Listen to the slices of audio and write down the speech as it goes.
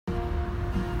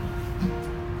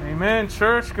Amen,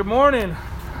 church. Good morning.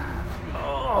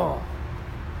 Oh,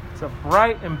 it's a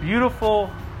bright and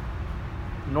beautiful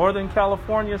Northern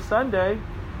California Sunday.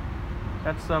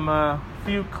 Got some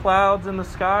few clouds in the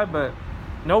sky, but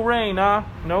no rain,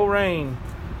 No rain.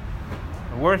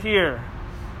 We're here.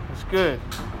 It's good.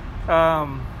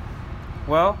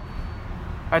 Well,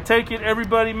 I take it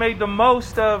everybody made the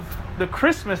most of the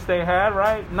Christmas they had,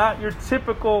 right? Not your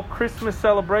typical Christmas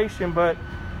celebration, but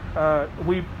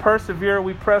we persevere,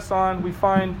 we press on, we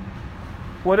find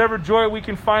whatever joy we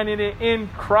can find in it in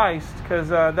Christ, because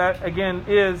that, again,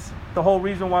 is the whole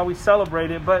reason why we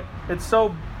celebrate it. But it's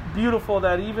so beautiful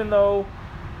that even though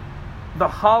the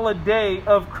holiday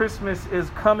of Christmas is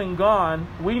come and gone,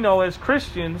 we know as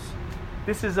Christians,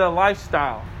 this is a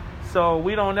lifestyle. So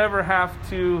we don't ever have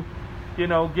to,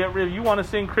 get rid of. You want to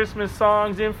sing Christmas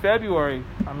songs in February.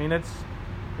 I mean,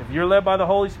 if you're led by the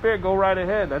Holy Spirit, go right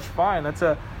ahead. That's fine. That's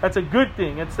a good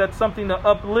thing. That's something to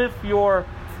uplift your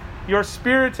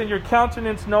spirits and your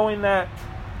countenance, knowing that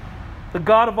the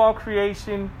God of all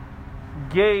creation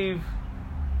gave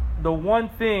the one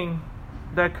thing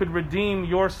that could redeem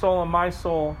your soul and my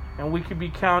soul, and we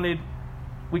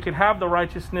could have the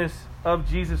righteousness of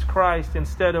Jesus Christ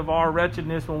instead of our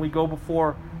wretchedness when we go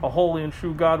before a holy and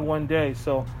true God one day.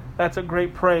 So that's a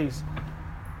great praise.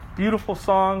 Beautiful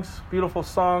songs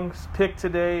picked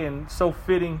today, and so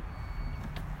fitting.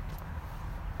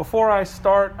 Before I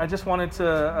start, I just wanted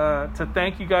to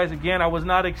thank you guys again. I was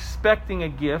not expecting a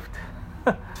gift.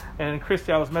 And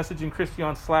I was messaging Christy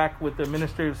on Slack with the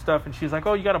administrative stuff, and she's like,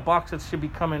 "Oh, you got a box that should be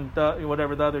coming,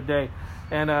 the other day."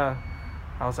 And I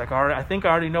was like, "All right, I think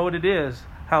I already know what it is."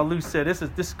 How Lou said,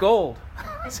 "This gold,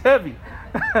 it's heavy."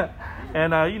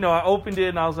 And I opened it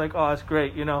and I was like, "Oh, that's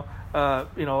great."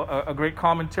 A great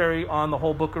commentary on the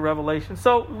whole book of Revelation.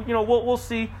 So we'll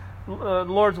see,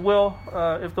 Lord's will,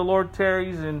 if the Lord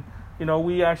tarries, and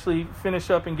we actually finish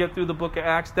up and get through the book of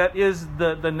Acts. That is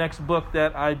the next book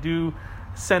that I do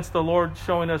sense the Lord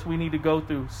showing us we need to go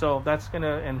through. So that's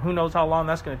and who knows how long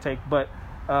that's gonna take, but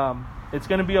it's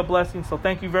gonna be a blessing. So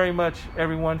thank you very much,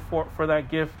 everyone, for that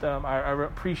gift. I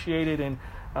appreciate it, and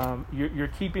you're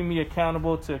keeping me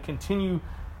accountable to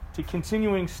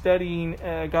continuing studying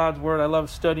God's word. I love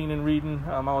studying and reading.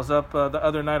 I was up the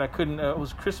other night. I couldn't. It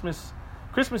was Christmas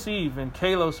Eve, and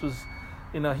Kalos was,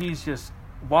 he's just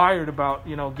wired about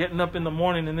getting up in the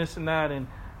morning and this and that, and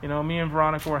me and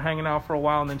Veronica were hanging out for a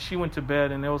while, and then she went to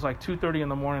bed, and it was like 2:30 in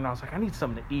the morning. I was like, I need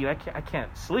something to eat. I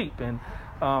can't sleep, and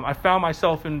I found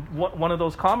myself in one of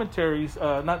those commentaries,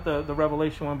 not the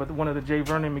Revelation one, but one of the J.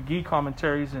 Vernon McGee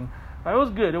commentaries, and it was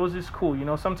good. It was just cool.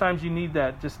 Sometimes you need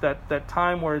that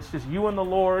time where it's just you and the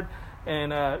Lord,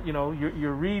 and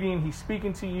you're reading, he's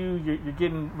speaking to you, you're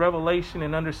getting revelation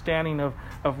and understanding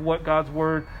of what God's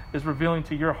word is revealing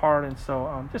to your heart. And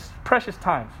so just precious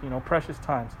times.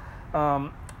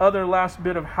 Other last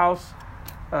bit of house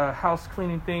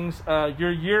cleaning things.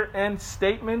 Your year-end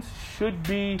statements should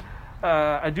be,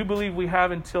 I do believe we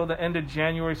have until the end of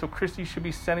January, so Christy should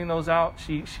be sending those out.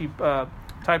 She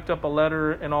typed up a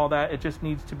letter and all that. It just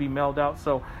needs to be mailed out,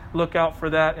 so look out for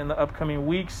that in the upcoming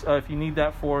weeks if you need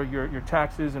that for your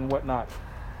taxes and whatnot.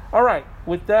 All right,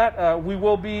 with that, we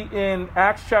will be in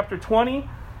Acts chapter 20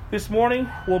 this morning.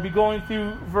 We'll be going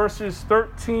through verses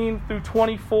 13 through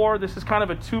 24. This is kind of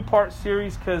a two-part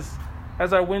series because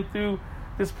as I went through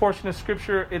this portion of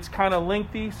Scripture, it's kind of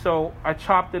lengthy, so I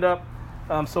chopped it up.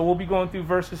 So we'll be going through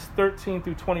verses 13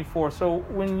 through 24. So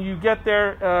when you get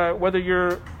there, whether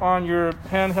you're on your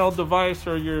handheld device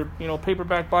or your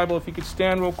paperback Bible, if you could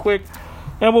stand real quick,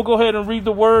 and we'll go ahead and read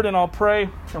the word, and I'll pray,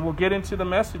 and we'll get into the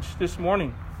message this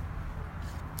morning.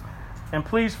 And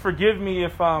please forgive me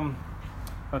if I'll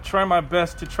try my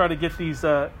best to try to get these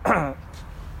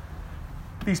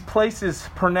these places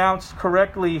pronounced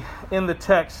correctly in the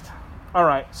text. All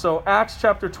right, so Acts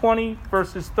chapter 20,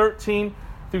 verses 13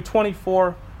 through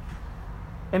 24,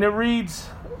 and it reads,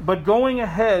 "But going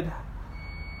ahead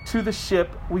to the ship,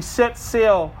 we set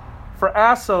sail for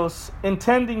Assos,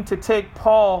 intending to take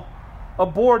Paul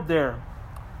aboard there.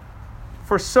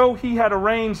 For so he had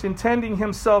arranged, intending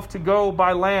himself to go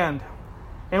by land.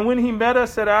 And when he met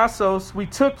us at Assos, we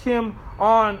took him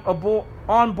on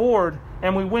board,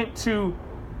 and we went to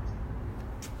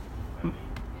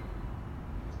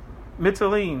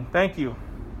Mytilene." Thank you.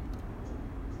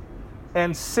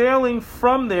 "And sailing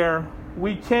from there,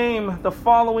 we came the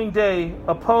following day,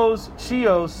 opposed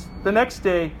Chios. The next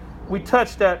day, we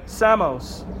touched at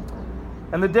Samos.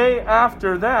 And the day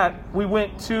after that, we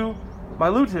went to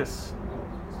Miletus.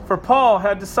 For Paul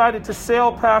had decided to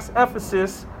sail past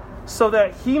Ephesus so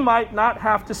that he might not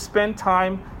have to spend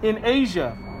time in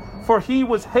Asia, for he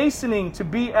was hastening to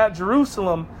be at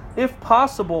Jerusalem, if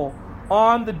possible,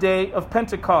 on the day of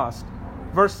Pentecost.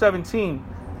 Verse 17.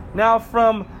 Now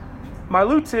from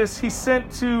Miletus he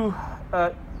sent to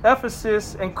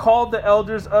Ephesus and called the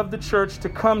elders of the church to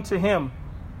come to him.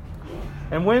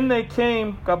 And when they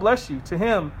came, God bless you, to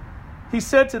him, he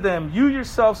said to them, you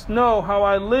yourselves know how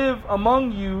I live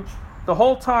among you the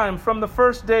whole time from the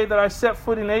first day that I set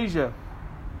foot in Asia,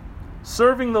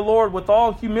 serving the Lord with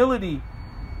all humility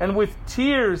and with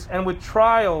tears and with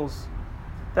trials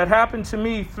that happened to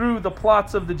me through the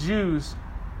plots of the Jews,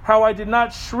 how I did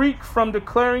not shriek from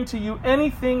declaring to you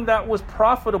anything that was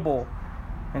profitable,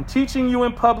 and teaching you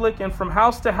in public and from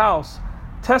house to house,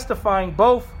 testifying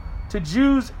both to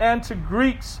Jews and to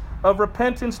Greeks of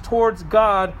repentance towards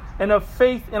God and of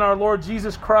faith in our Lord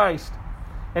Jesus Christ.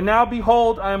 And now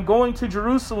behold, I am going to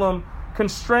Jerusalem,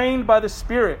 constrained by the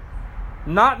Spirit,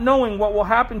 not knowing what will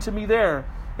happen to me there,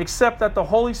 except that the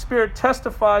Holy Spirit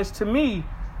testifies to me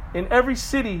in every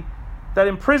city that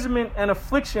imprisonment and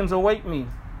afflictions await me.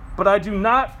 But I do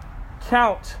not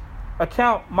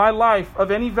account my life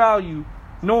of any value,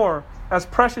 nor as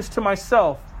precious to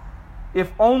myself,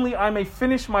 if only I may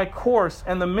finish my course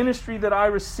and the ministry that I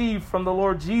received from the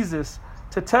Lord Jesus,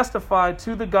 to testify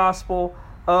to the gospel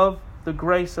of the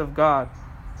grace of God.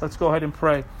 Let's go ahead and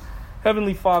pray.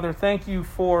 Heavenly Father, thank you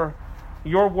for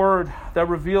your word that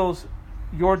reveals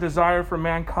your desire for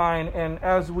mankind. And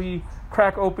as we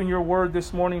crack open your word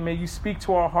this morning, may you speak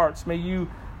to our hearts. May you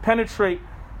penetrate,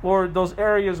 Lord, those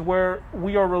areas where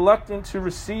we are reluctant to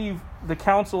receive the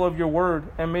counsel of your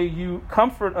word. And may you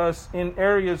comfort us in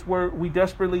areas where we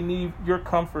desperately need your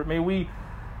comfort. May we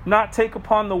not take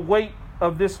upon the weight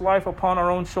of this life upon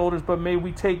our own shoulders, but may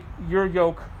we take your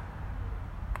yoke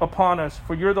upon us,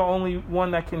 for you're the only one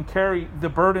that can carry the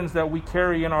burdens that we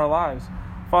carry in our lives.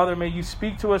 Father, may you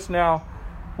speak to us now.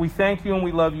 We thank you and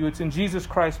we love you. It's in Jesus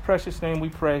Christ's precious name we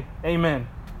pray. Amen.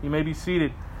 You may be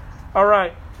seated. All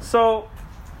right, so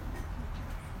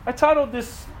I titled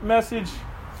this message,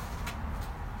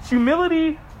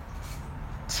 Humility,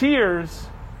 Tears,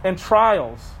 and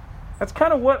Trials. That's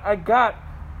kind of what I got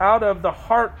out of the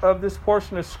heart of this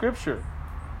portion of Scripture.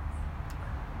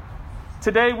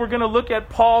 Today we're going to look at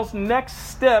Paul's next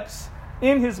steps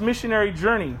in his missionary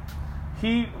journey.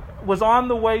 He was on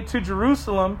the way to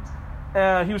Jerusalem.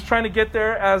 He was trying to get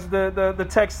there, as the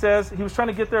text says, he was trying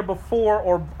to get there before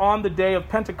or on the day of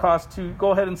Pentecost to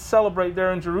go ahead and celebrate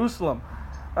there in Jerusalem.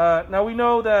 Now we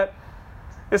know that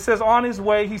it says on his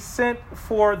way he sent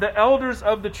for the elders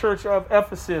of the church of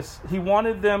Ephesus. He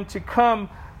wanted them to come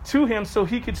to him so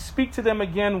he could speak to them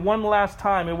again one last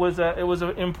time. It was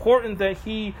important that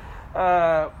he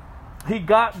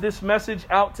got this message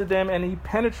out to them, and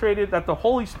that the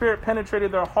Holy Spirit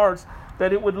penetrated their hearts,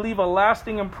 that it would leave a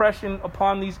lasting impression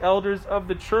upon these elders of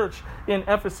the church in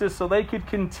Ephesus so they could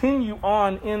continue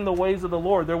on in the ways of the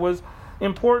Lord. There was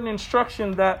important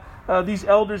instruction that these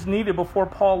elders needed before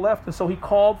Paul left, and so he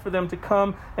called for them to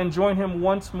come and join him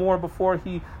once more before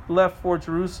he left for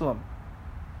Jerusalem.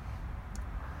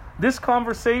 This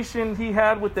conversation he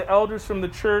had with the elders from the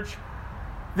church,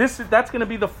 that's going to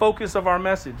be the focus of our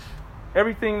message.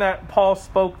 Everything that Paul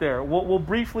spoke there. We'll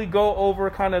briefly go over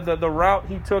kind of the route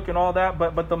he took and all that,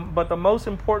 but the most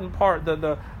important part,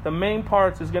 the main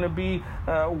parts, is going to be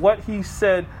what he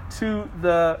said to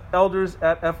the elders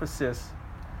at Ephesus.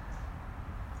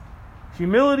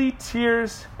 Humility,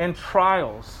 tears, and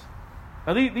trials.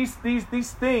 Now these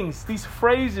things, these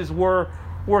phrases were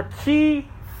key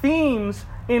themes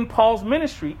in Paul's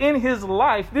ministry, in his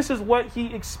life. This is what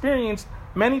he experienced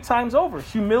many times over.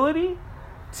 Humility,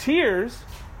 tears,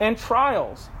 and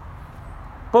trials.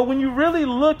 But when you really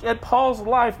look at Paul's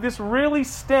life, this really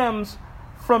stems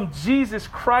from Jesus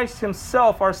Christ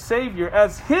himself, our Savior,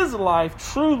 as his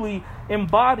life truly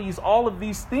embodies all of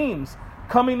these themes,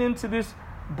 coming into this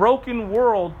broken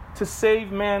world to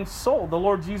save man's soul. The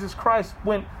Lord Jesus Christ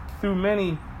went through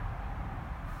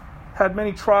had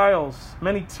many trials,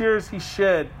 many tears he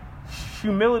shed.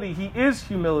 Humility, he is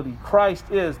humility. Christ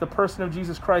is, the person of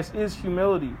Jesus Christ is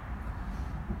humility.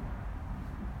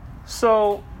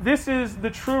 So this is the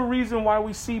true reason why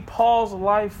we see Paul's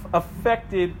life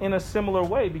affected in a similar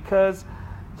way, because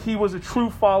he was a true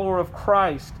follower of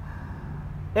Christ.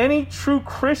 Any true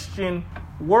Christian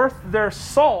worth their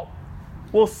salt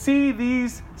will see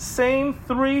these same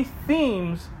three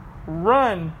themes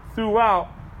run throughout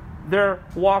their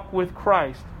walk with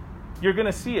Christ. You're going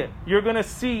to see it. You're going to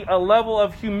see a level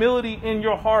of humility in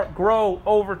your heart grow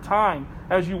over time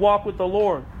as you walk with the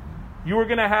Lord. You are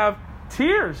going to have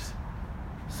tears.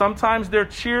 Sometimes they're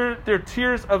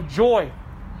tears of joy.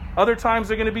 Other times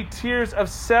they're going to be tears of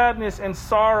sadness and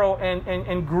sorrow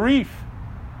and grief.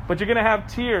 But you're going to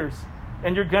have tears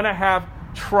and you're going to have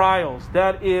trials.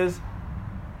 That is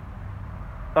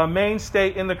a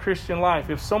mainstay in the Christian life.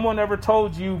 If someone ever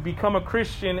told you become a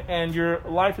Christian and your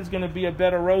life is going to be a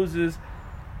bed of roses,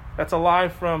 that's a lie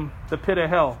from the pit of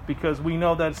hell, because we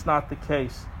know that's not the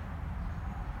case.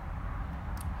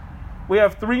 We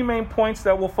have three main points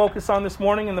that we'll focus on this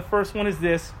morning, and the first one is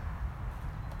this.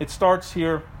 It starts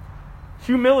here.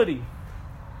 Humility.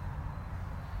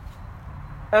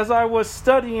 As I was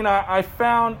studying, I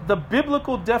found the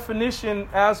biblical definition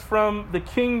as from the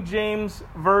King James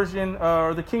Version,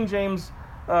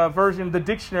 Version, the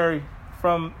dictionary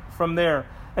from there.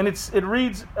 And it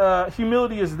reads,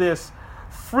 humility is this: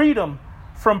 freedom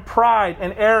from pride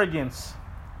and arrogance,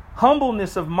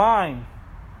 humbleness of mind,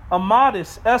 a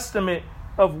modest estimate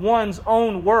of one's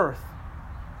own worth.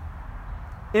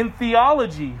 In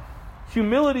theology,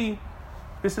 humility,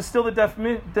 this is still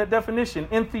the definition.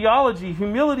 In theology,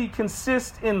 humility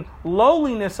consists in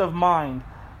lowliness of mind,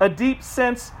 a deep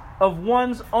sense of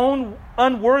one's own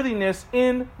unworthiness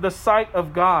in the sight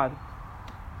of God.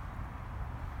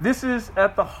 This is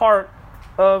at the heart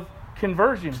of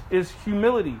conversion, is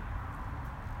humility.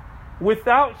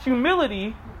 Without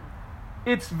humility,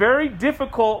 it's very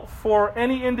difficult for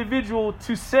any individual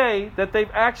to say that they've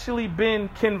actually been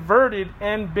converted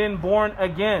and been born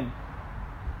again.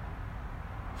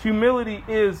 Humility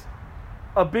is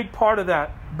a big part of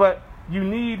that, but you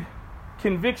need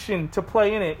conviction to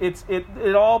play in it.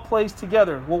 It all plays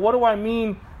together. Well, what do I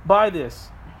mean by this?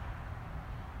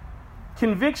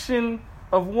 Conviction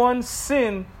of one's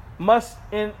sin must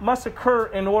occur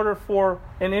in order for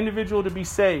an individual to be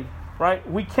saved, right?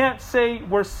 We can't say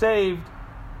we're saved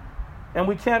and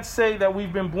we can't say that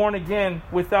we've been born again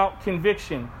without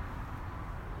conviction.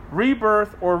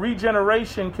 Rebirth or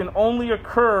regeneration can only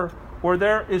occur where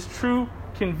there is true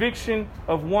conviction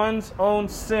of one's own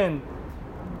sin.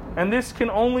 And this can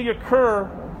only occur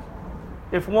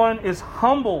if one is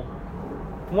humble.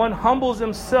 One humbles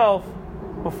himself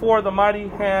before the mighty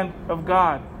hand of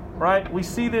God, right? We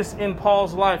see this in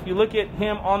Paul's life. You look at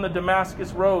him on the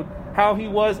Damascus road, how he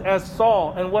was as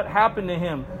Saul and what happened to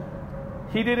him.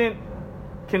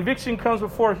 Conviction comes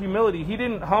before humility. He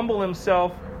didn't humble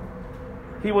himself.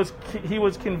 He was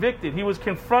convicted. He was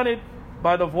confronted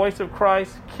by the voice of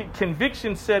Christ.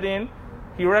 Conviction set in.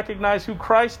 He recognized who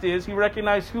Christ is. He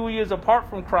recognized who he is apart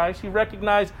from Christ. He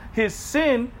recognized his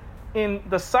sin in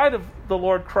the sight of the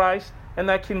Lord Christ, and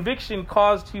that conviction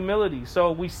caused humility.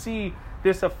 So we see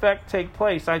this effect take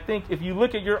place. I think if you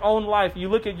look at your own life, you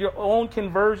look at your own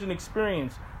conversion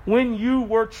experience, when you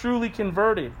were truly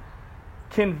converted,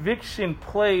 conviction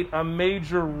played a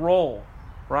major role,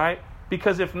 right?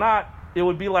 Because if not, it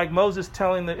would be like Moses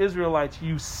telling the Israelites,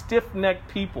 you stiff-necked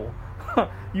people.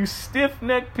 You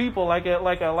stiff-necked people like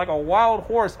a wild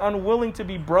horse, unwilling to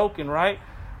be broken, right?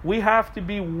 We have to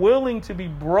be willing to be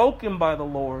broken by the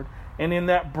Lord. And in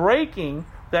that breaking,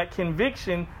 that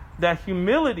conviction, that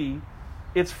humility,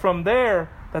 it's from there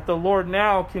that the Lord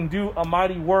now can do a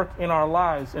mighty work in our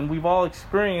lives. And we've all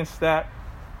experienced that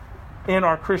in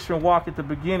our Christian walk at the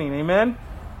beginning. Amen?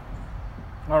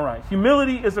 All right.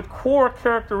 Humility is a core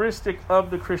characteristic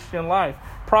of the Christian life.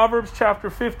 Proverbs chapter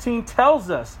 15 tells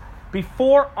us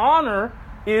before honor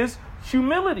is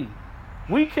humility.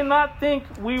 We cannot think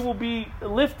we will be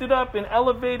lifted up and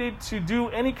elevated to do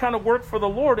any kind of work for the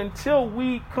Lord until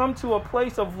we come to a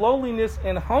place of lowliness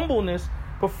and humbleness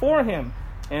before Him.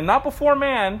 And not before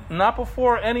man, not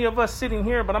before any of us sitting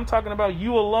here, but I'm talking about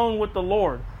you alone with the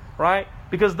Lord, right?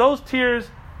 Because those tears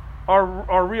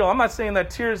are real. I'm not saying that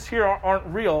tears here aren't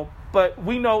real, but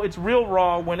we know it's real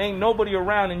raw when ain't nobody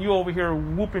around and you over here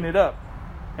whooping it up.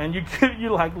 And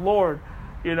you're like, Lord,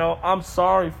 I'm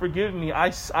sorry, forgive me.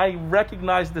 I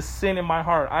recognize the sin in my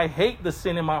heart. I hate the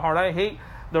sin in my heart. I hate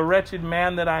the wretched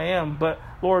man that I am. But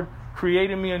Lord,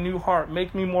 create in me a new heart.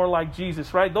 Make me more like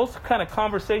Jesus, right? Those kind of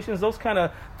conversations, those kind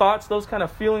of thoughts, those kind of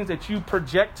feelings that you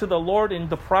project to the Lord in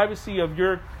the privacy of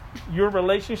your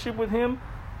relationship with Him,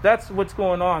 that's what's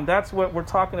going on. That's what we're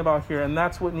talking about here. And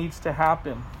that's what needs to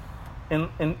happen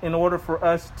in order for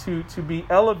us to be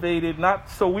elevated, not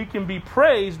so we can be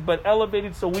praised, but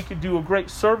elevated so we could do a great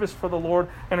service for the Lord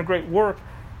and a great work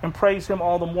and praise Him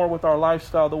all the more with our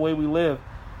lifestyle, the way we live.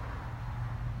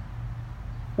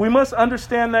 We must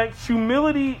understand that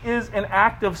humility is an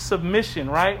act of submission,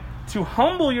 right? To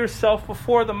humble yourself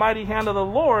before the mighty hand of the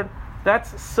Lord,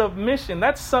 that's submission.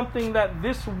 That's something that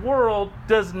this world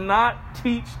does not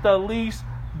teach the least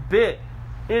bit.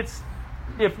 It's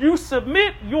if you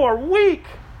submit, you're weak.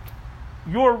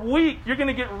 You're weak. You're going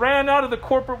to get ran out of the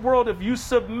corporate world if you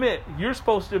submit. You're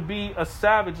supposed to be a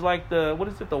savage like the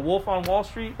Wolf on Wall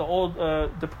Street, the old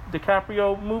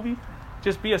DiCaprio movie.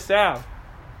 Just be a sav.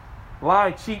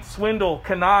 Lie, cheat, swindle,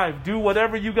 connive. Do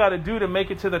whatever you got to do to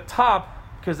make it to the top,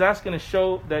 because that's going to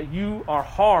show that you are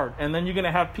hard. And then you're going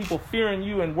to have people fearing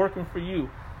you and working for you.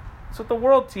 That's what the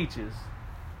world teaches.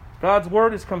 God's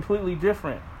word is completely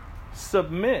different.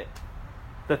 Submit.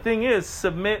 The thing is,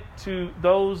 submit to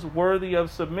those worthy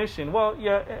of submission. Well,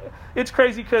 yeah, it's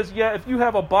crazy because, yeah, if you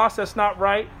have a boss that's not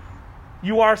right,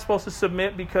 you are supposed to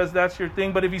submit because that's your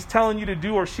thing. But if he's telling you to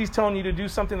do, or she's telling you to do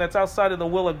something that's outside of the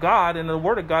will of God and the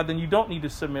word of God, then you don't need to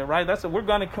submit, right? That's what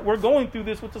we're going through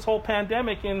this with this whole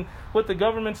pandemic and what the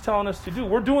government's telling us to do.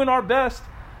 We're doing our best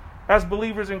as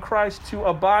believers in Christ to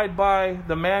abide by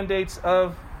the mandates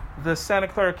of the Santa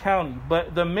Clara County.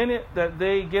 But the minute that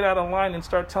they get out of line and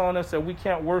start telling us that we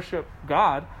can't worship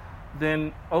God,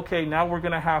 then okay, now we're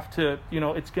going to have to,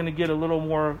 it's going to get a little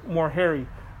more hairy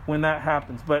when that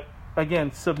happens. But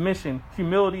again, submission,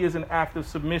 humility is an act of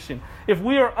submission. If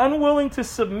we are unwilling to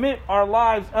submit our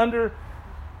lives under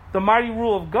the mighty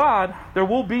rule of God, there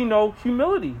will be no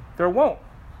humility. There won't.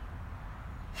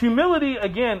 Humility,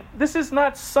 again, this is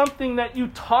not something that you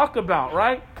talk about,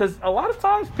 right? Because a lot of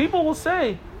times people will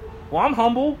say, well, I'm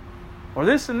humble, or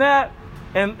this and that,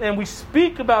 and we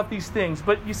speak about these things.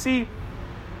 But you see,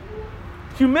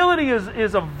 humility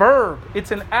is a verb.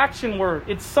 It's an action word.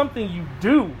 It's something you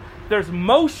do. There's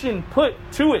motion put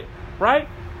to it, right?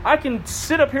 I can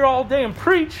sit up here all day and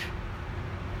preach,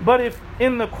 but if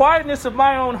in the quietness of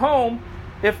my own home,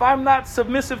 if I'm not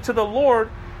submissive to the Lord,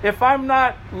 if I'm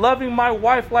not loving my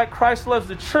wife like Christ loves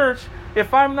the church,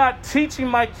 if I'm not teaching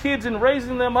my kids and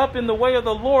raising them up in the way of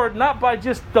the Lord, not by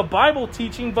just the Bible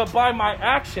teaching, but by my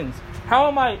actions, how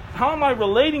am I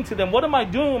relating to them? What am I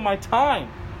doing with my time?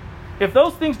 If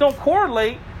those things don't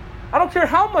correlate, I don't care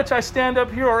how much I stand up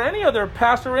here or any other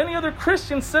pastor or any other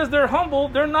Christian says they're humble,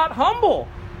 they're not humble.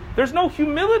 There's no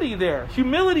humility there.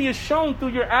 Humility is shown through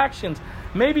your actions.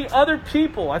 Maybe other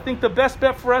people. I think the best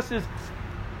bet for us is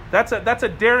that's a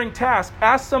daring task.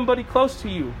 Ask somebody close to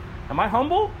you, am I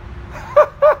humble?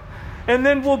 And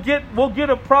then we'll get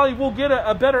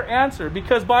a better answer,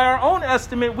 because by our own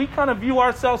estimate, we kind of view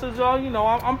ourselves as,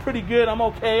 I'm pretty good, I'm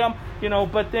okay,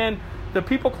 but then the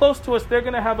people close to us, they're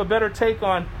going to have a better take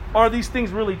on, are these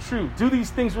things really true? Do these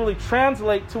things really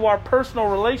translate to our personal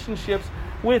relationships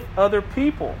with other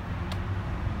people?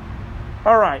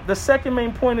 All right, the second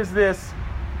main point is this: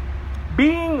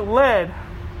 being led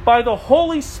by the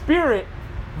Holy Spirit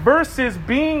versus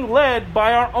being led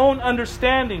by our own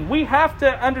understanding. We have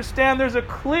to understand there's a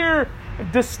clear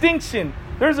distinction.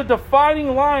 There's a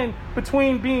dividing line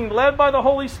between being led by the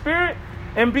Holy Spirit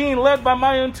and being led by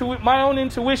my own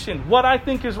intuition, what I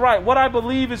think is right, what I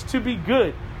believe is to be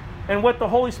good, and what the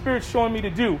Holy Spirit's showing me to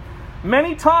do.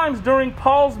 Many times during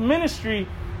Paul's ministry,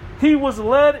 he was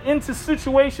led into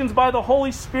situations by the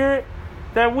Holy Spirit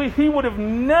that he would have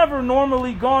never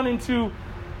normally gone into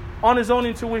on his own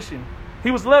intuition.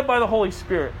 He was led by the Holy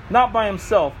Spirit, not by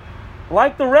himself.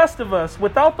 Like the rest of us,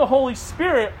 without the Holy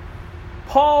Spirit,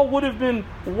 Paul would have been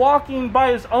walking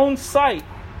by his own sight,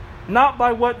 not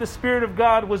by what the Spirit of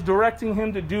God was directing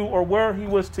him to do or where he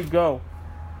was to go.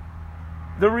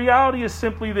 The reality is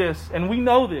simply this, and we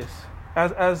know this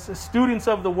as students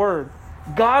of the Word: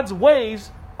 God's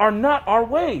ways are not our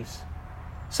ways.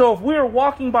 So if we are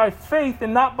walking by faith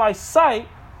and not by sight,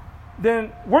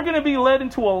 then we're going to be led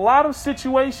into a lot of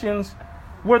situations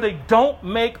where they don't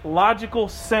make logical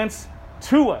sense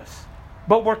to us,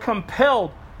 but we're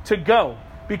compelled to go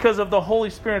because of the Holy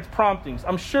Spirit's promptings.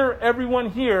 I'm sure everyone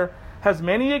here has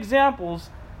many examples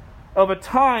of a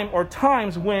time or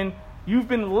times when you've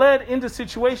been led into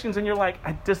situations and you're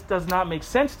like, this does not make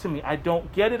sense to me. I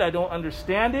don't get it. I don't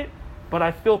understand it, but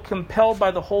I feel compelled by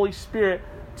the Holy Spirit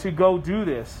to go do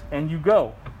this. And you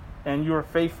go, and you're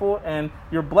faithful, and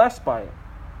you're blessed by it.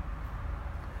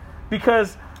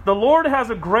 Because the Lord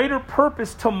has a greater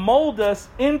purpose to mold us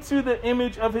into the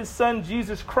image of His Son,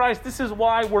 Jesus Christ. This is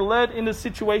why we're led into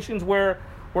situations where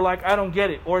we're like, I don't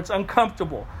get it, or it's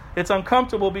uncomfortable. It's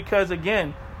uncomfortable because,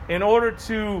 again, in order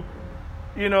to,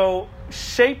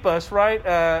 shape us, right?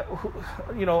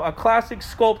 A classic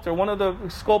sculptor, one of the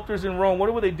sculptors in Rome,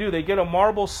 what would they do? They get a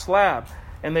marble slab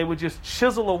and they would just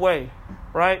chisel away,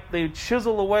 right? They would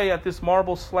chisel away at this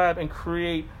marble slab and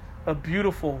create a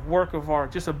beautiful work of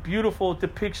art, just a beautiful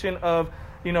depiction of,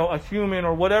 a human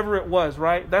or whatever it was,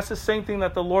 right? That's the same thing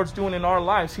that the Lord's doing in our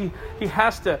lives. He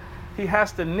has to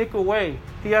nick away.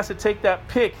 He has to take that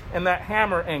pick and that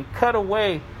hammer and cut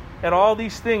away at all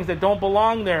these things that don't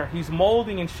belong there. He's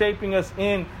molding and shaping us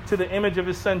into the image of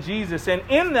his son Jesus. And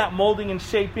in that molding and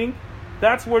shaping,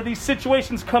 that's where these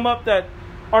situations come up that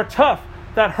are tough,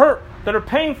 that hurt, that are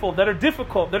painful, that are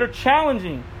difficult, that are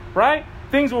challenging, right?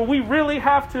 Things where we really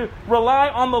have to rely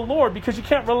on the Lord, because you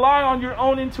can't rely on your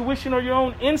own intuition or your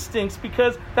own instincts,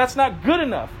 because that's not good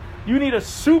enough. You need a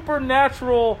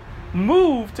supernatural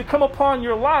move to come upon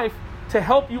your life to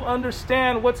help you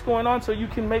understand what's going on so you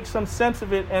can make some sense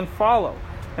of it and follow.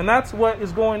 And that's what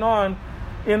is going on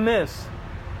in this.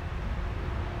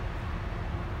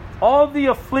 All the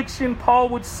affliction Paul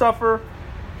would suffer,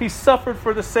 he suffered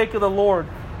for the sake of the Lord.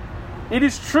 It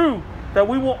is true that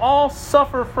we will all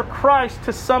suffer for Christ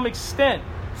to some extent.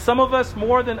 Some of us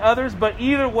more than others, but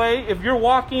either way, if you're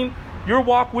walking your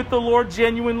walk with the Lord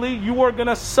genuinely, you are going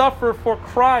to suffer for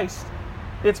Christ.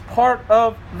 It's part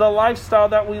of the lifestyle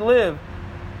that we live.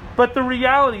 But the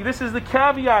reality, this is the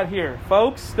caveat here,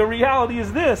 folks. The reality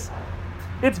is this.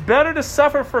 It's better to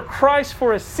suffer for Christ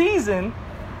for a season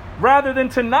rather than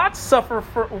to not suffer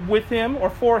with him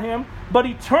or for him, but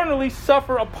eternally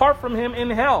suffer apart from him in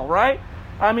hell, right?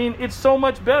 I mean, it's so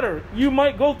much better. You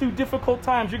might go through difficult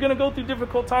times. You're going to go through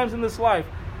difficult times in this life.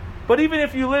 But even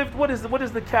if you lived, what is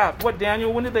the cap? What,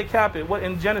 Daniel, when did they cap it? What,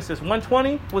 in Genesis?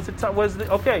 120?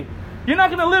 Okay. You're not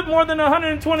going to live more than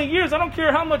 120 years. I don't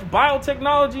care how much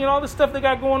biotechnology and all this stuff they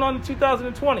got going on in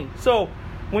 2020. So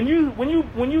when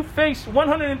you face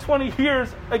 120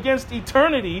 years against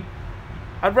eternity,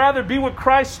 I'd rather be with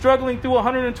Christ struggling through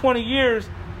 120 years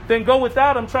than go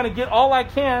without him trying to get all I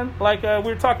can. Like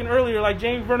we were talking earlier, like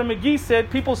James Vernon McGee said,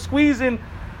 people squeezing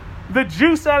the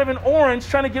juice out of an orange,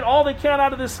 trying to get all they can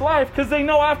out of this life, because they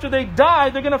know after they die,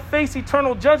 they're going to face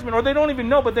eternal judgment. Or they don't even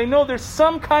know, but they know there's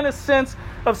some kind of sense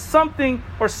of something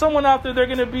or someone out there they're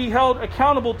going to be held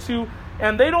accountable to.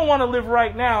 And they don't want to live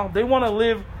right now. They want to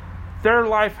live their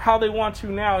life how they want to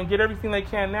now and get everything they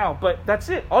can now. But that's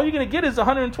it. All you're going to get is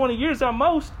 120 years at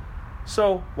most.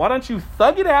 So why don't you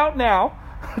thug it out now,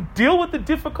 deal with the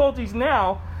difficulties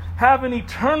now, have an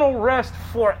eternal rest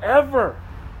forever.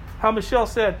 How Michelle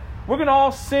said, we're going to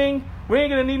all sing. We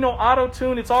ain't going to need no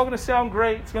auto-tune. It's all going to sound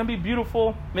great. It's going to be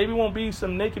beautiful. Maybe it won't be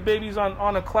some naked babies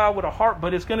on a cloud with a harp,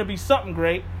 but it's going to be something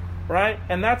great, right?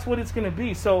 And that's what it's going to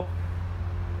be. So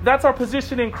that's our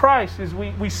position in Christ, is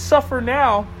we suffer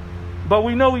now, but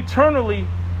we know eternally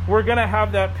we're going to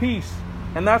have that peace.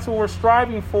 And that's what we're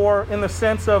striving for, in the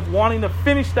sense of wanting to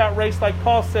finish that race, like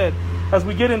Paul said, as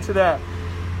we get into that.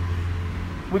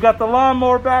 We got the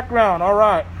lawnmower background. All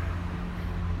right.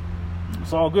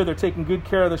 It's all good. They're taking good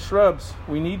care of the shrubs.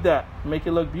 We need that. Make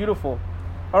it look beautiful.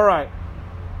 All right.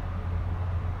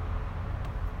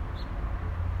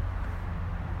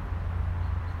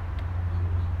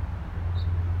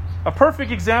 A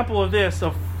perfect example of this,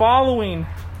 of following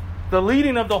the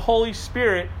leading of the Holy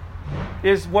Spirit,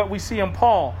 is what we see in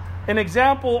Paul. An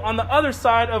example on the other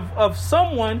side of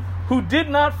someone who did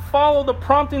not follow the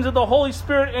promptings of the Holy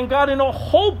Spirit and got in a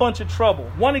whole bunch of trouble.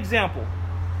 One example,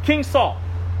 King Saul.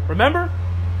 Remember?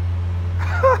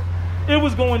 It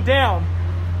was going down.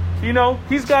 You know,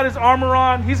 he's got his armor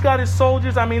on. He's got his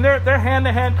soldiers. I mean, they're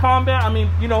hand-to-hand combat. I mean,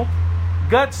 you know,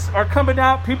 guts are coming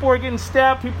out. People are getting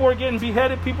stabbed. People are getting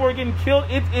beheaded. People are getting killed.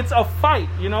 It's a fight,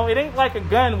 you know. It ain't like a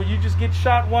gun where you just get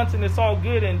shot once and it's all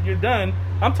good and you're done.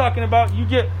 I'm talking about you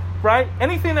get, right?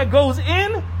 Anything that goes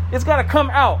in, it's got to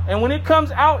come out. And when it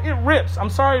comes out, it rips. I'm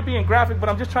sorry being graphic, but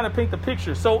I'm just trying to paint the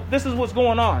picture. So this is what's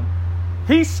going on.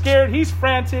 He's scared. He's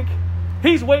frantic.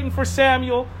 He's waiting for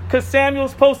Samuel, because Samuel's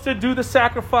supposed to do the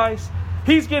sacrifice.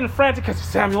 He's getting frantic because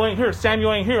Samuel ain't here.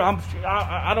 Samuel ain't here.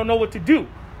 I don't know what to do.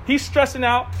 He's stressing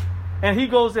out, and he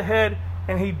goes ahead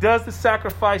and he does the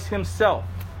sacrifice himself.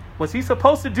 Was he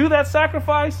supposed to do that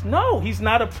sacrifice? No, he's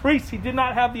not a priest. He did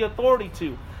not have the authority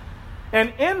to.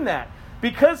 And in that,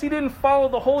 because he didn't follow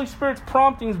the Holy Spirit's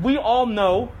promptings, we all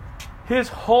know his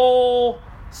whole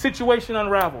situation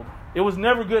unraveled. It was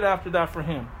never good after that for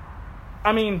him.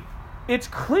 I mean, it's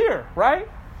clear, right?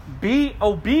 Be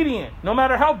obedient, no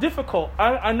matter how difficult.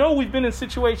 I know we've been in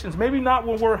situations, maybe not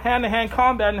when we're hand-to-hand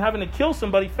combat and having to kill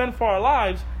somebody, fend for our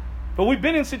lives, but we've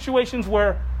been in situations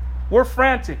where we're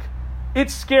frantic.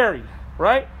 It's scary,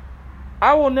 right?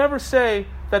 I will never say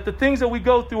that the things that we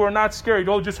go through are not scary.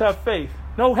 Don't just have faith.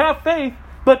 No, have faith,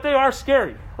 but they are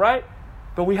scary, right?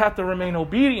 But we have to remain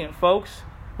obedient, folks.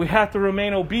 We have to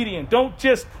remain obedient. Don't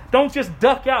just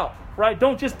duck out. Right?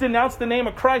 Don't just denounce the name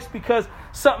of Christ because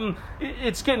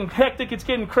it's getting hectic, it's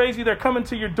getting crazy. They're coming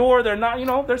to your door. They're not, you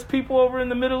know, there's people over in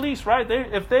the Middle East, right?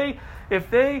 If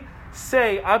they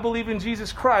say, I believe in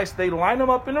Jesus Christ, they line them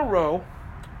up in a row.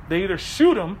 They either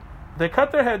shoot them, they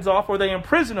cut their heads off, or they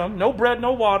imprison them. No bread,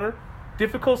 no water.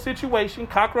 difficult situation,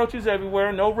 cockroaches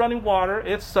everywhere, no running water,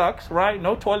 it sucks, right?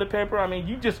 No toilet paper. I mean,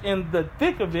 you just in the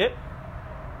thick of it.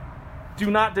 Do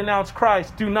not denounce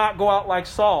Christ. Do not go out like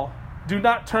Saul. Do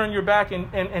not turn your back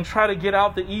and try to get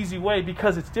out the easy way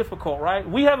because it's difficult, right?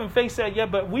 We haven't faced that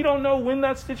yet, but we don't know when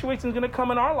that situation is going to come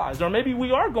in our lives. Or maybe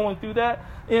we are going through that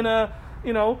in a,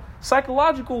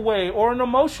 psychological way or an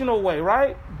emotional way,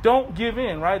 right? Don't give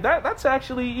in, right? That's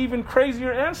actually even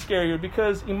crazier and scarier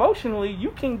because emotionally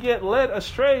you can get led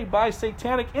astray by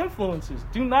satanic influences.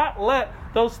 Do not let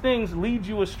those things lead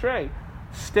you astray.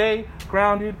 Stay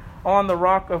grounded on the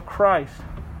rock of Christ.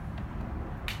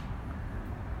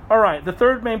 All right, the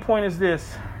third main point is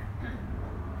this.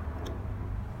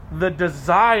 The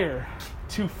desire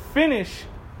to finish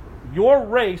your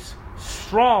race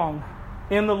strong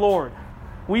in the Lord.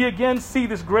 We again see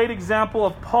this great example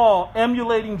of Paul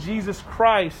emulating Jesus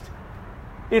Christ.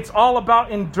 It's all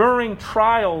about enduring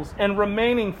trials and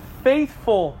remaining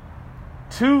faithful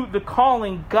to the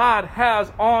calling God has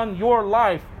on your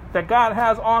life, that God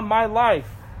has on my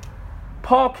life.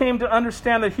 Paul came to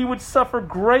understand that he would suffer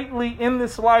greatly in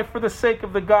this life for the sake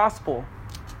of the gospel.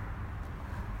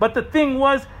 But the thing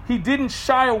was, he didn't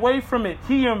shy away from it.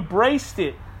 He embraced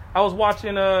it. I was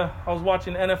watching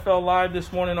NFL Live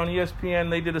this morning on ESPN.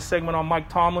 They did a segment on Mike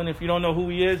Tomlin. If you don't know who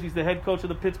he is, he's the head coach of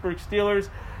the Pittsburgh Steelers.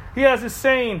 He has this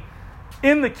saying,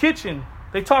 in the kitchen.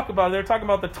 They're talking about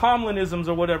the Tomlinisms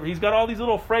or whatever. He's got all these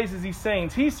little phrases he's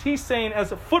saying. He's saying,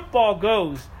 as a football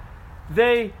goes,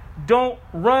 they don't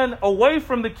run away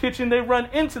from the kitchen, they run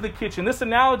into the kitchen. This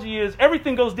analogy is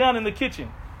everything goes down in the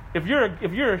kitchen. If you're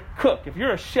a cook, if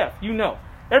you're a chef,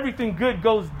 everything good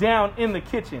goes down in the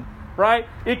kitchen, right?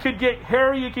 It could get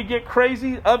hairy, it could get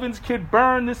crazy, ovens could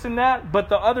burn, this and that, but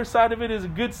the other side of it is a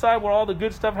good side where all the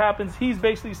good stuff happens. He's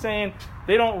basically saying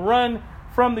they don't run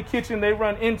from the kitchen, they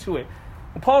run into it.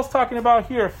 When Paul's talking about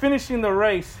here, finishing the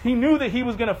race, he knew that he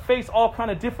was going to face all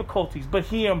kind of difficulties, but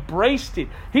he embraced it.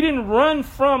 He didn't run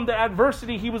from the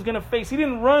adversity he was going to face. He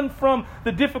didn't run from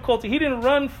the difficulty. He didn't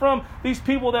run from these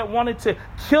people that wanted to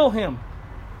kill him.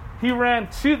 He ran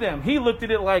to them. He looked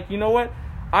at it like, you know what?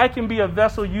 I can be a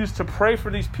vessel used to pray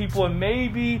for these people, and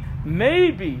maybe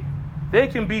they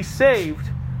can be saved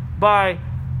by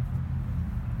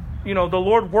the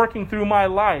Lord working through my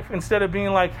life, instead of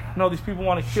being like, no, these people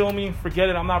want to kill me. Forget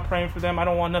it. I'm not praying for them. I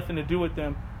don't want nothing to do with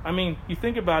them. I mean, you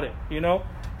think about it, he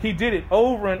did it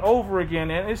over and over again.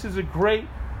 And this is a great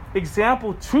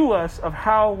example to us of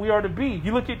how we are to be.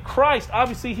 You look at Christ,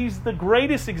 obviously he's the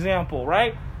greatest example,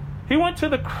 right? He went to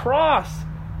the cross,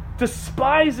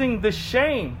 despising the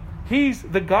shame. He's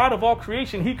the God of all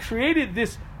creation. He created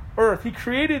this earth. He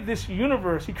created this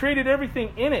universe. He created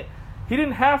everything in it. He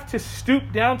didn't have to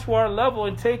stoop down to our level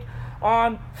and take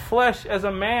on flesh as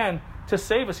a man to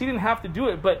save us. He didn't have to do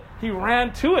it, but he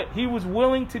ran to it. He was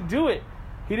willing to do it.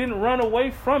 He didn't run away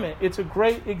from it. It's a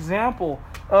great example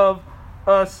of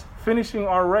us finishing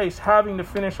our race, having to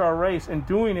finish our race and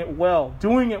doing it well,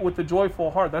 doing it with the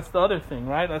joyful heart. That's the other thing,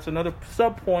 right? That's another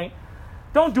sub-point.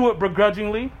 Don't do it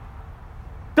begrudgingly.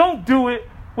 Don't do it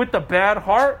with the bad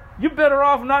heart. You're better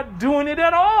off not doing it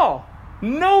at all.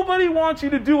 Nobody wants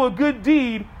you to do a good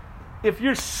deed if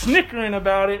you're snickering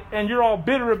about it and you're all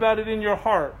bitter about it in your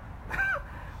heart.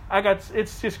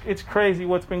 It's crazy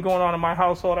what's been going on in my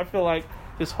household. I feel like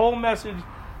this whole message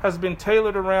has been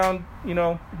tailored around,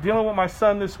 dealing with my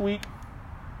son this week.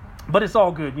 But it's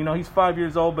all good. He's 5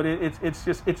 years old, but it's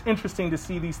interesting to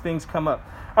see these things come up.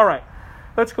 All right,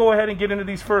 let's go ahead and get into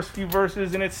these first few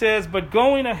verses. And it says, but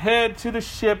going ahead to the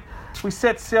ship, we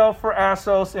set sail for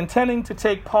Assos, intending to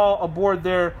take Paul aboard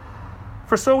there.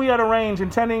 For so we had arranged,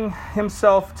 intending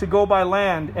himself to go by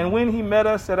land. And when he met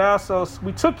us at Assos,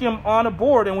 we took him on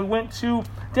aboard and we went to...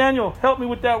 Daniel, help me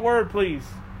with that word, please.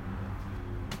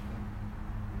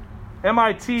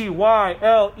 Mityline.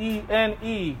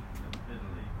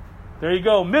 There you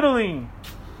go, Mytilene.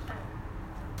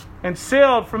 And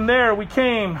sailed from there. We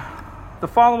came the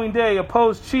following day,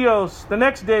 opposed Chios. The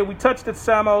next day we touched at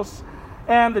Samos.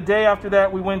 And the day after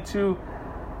that, we went to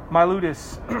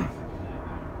Miletus.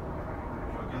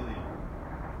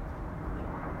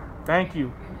 Thank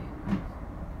you.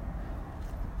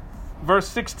 Verse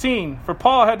 16. For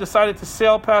Paul had decided to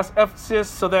sail past Ephesus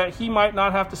so that he might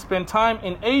not have to spend time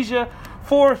in Asia,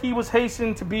 for he was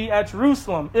hastened to be at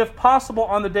Jerusalem, if possible,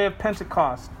 on the day of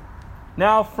Pentecost.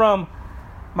 Now from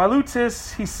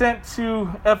Miletus, he sent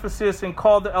to Ephesus and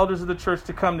called the elders of the church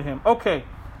to come to him. Okay.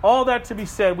 All that to be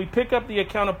said, we pick up the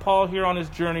account of Paul here on his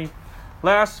journey.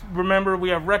 Remember, we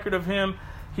have record of him.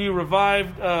 He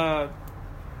revived,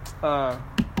 the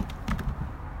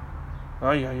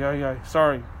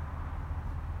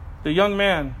young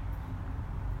man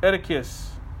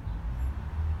Eutychus.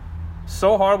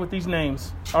 So hard with these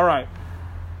names. All right.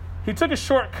 He took a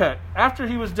shortcut. After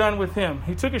he was done with him,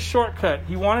 he took a shortcut.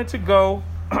 He wanted to go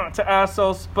to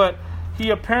Assos, but he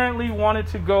apparently wanted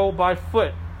to go by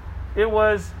foot. It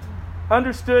was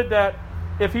understood that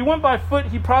if he went by foot,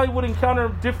 he probably would encounter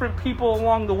different people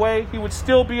along the way. He would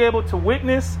still be able to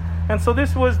witness. And so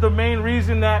this was the main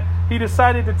reason that he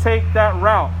decided to take that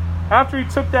route. After he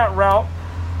took that route,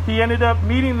 he ended up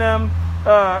meeting them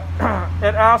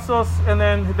at Assos, and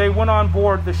then they went on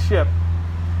board the ship.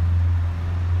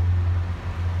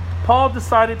 Paul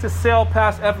decided to sail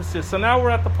past Ephesus. So now we're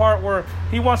at the part where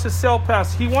he wants to sail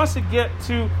past. He wants to get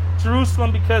to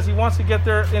Jerusalem because he wants to get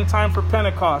there in time for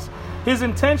Pentecost. His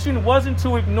intention wasn't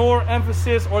to ignore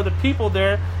Ephesus or the people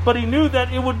there, but he knew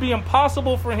that it would be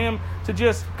impossible for him to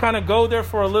just kind of go there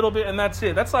for a little bit and that's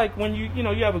it. That's like when you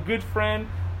have a good friend.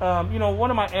 One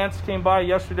of my aunts came by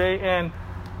yesterday, and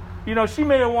she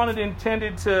may have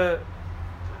intended to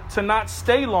not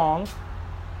stay long.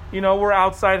 We're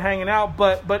outside hanging out,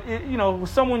 but with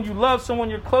someone you love, someone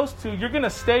you're close to, you're going to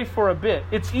stay for a bit.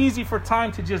 It's easy for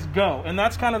time to just go. And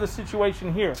that's kind of the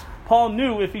situation here. Paul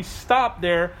knew if he stopped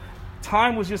there,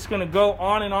 time was just going to go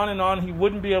on and on and on. He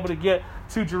wouldn't be able to get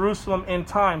to Jerusalem in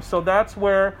time. So that's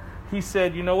where he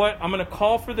said, you know what? I'm going to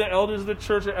call for the elders of the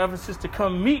church at Ephesus to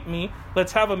come meet me.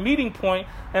 Let's have a meeting point.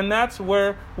 And that's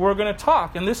where we're going to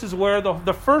talk. And this is where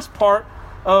the first part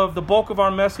of the bulk of our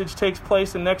message takes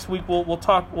place, and next week we'll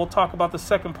talk about the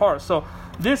second part. So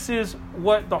this is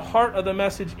what the heart of the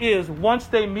message is. Once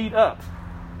they meet up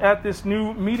at this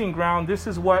new meeting ground, this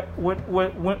is what went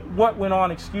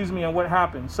on, and what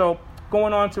happened. So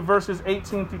going on to verses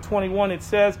 18 through 21, it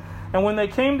says, "And when they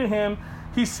came to him,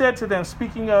 he said to them,"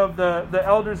 speaking of the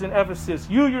elders in Ephesus,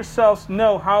 "You yourselves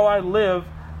know how I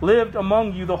lived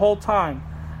among you the whole time,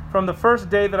 from the first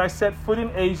day that I set foot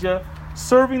in Asia,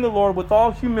 serving the Lord with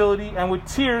all humility and with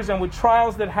tears and with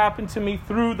trials that happened to me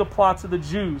through the plots of the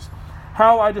Jews.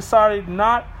 How I decided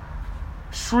not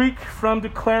shrink from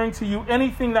declaring to you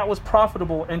anything that was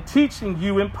profitable and teaching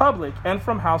you in public and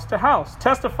from house to house,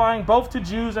 testifying both to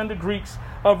Jews and to Greeks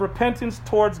of repentance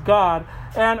towards God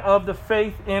and of the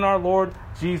faith in our Lord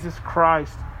Jesus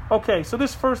Christ." Okay, so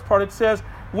this first part, it says,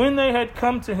 when they had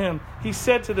come to him, he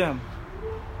said to them.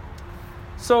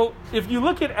 So if you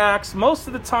look at Acts, most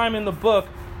of the time in the book,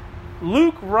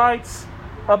 Luke writes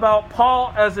about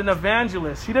Paul as an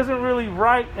evangelist. He doesn't really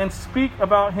write and speak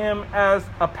about him as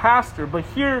a pastor. But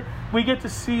here we get to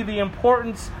see the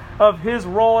importance of his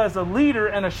role as a leader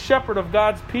and a shepherd of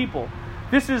God's people.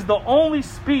 This is the only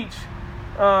speech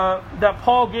that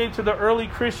Paul gave to the early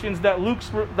Christians that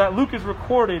Luke is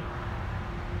recorded.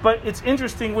 But it's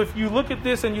interesting, if you look at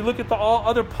this and you look at all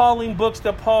other Pauline books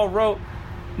that Paul wrote,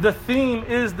 the theme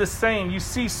is the same. You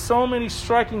see so many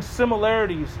striking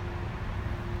similarities.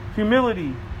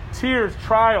 Humility, tears,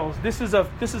 trials. This is a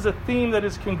theme that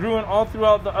is congruent all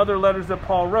throughout the other letters that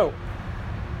Paul wrote.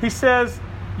 He says,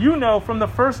 from the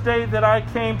first day that I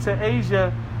came to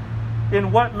Asia,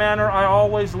 in what manner I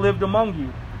always lived among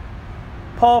you.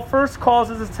 Paul first calls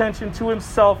his attention to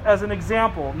himself as an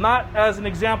example, not as an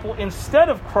example instead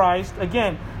of Christ,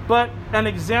 again, but an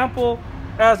example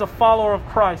as a follower of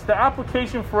Christ. The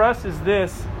application for us is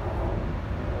this.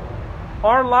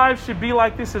 Our lives should be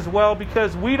like this as well,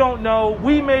 because we don't know.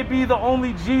 We may be the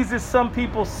only Jesus some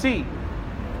people see.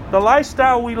 The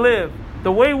lifestyle we live,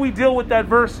 the way we deal with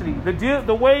adversity,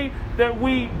 the way that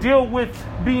we deal with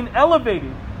being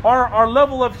elevated, our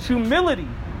level of humility,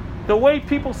 the way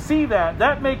people see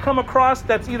that may come across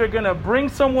that's either going to bring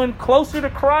someone closer to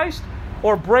Christ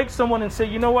or break someone and say,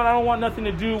 you know what, I don't want nothing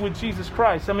to do with Jesus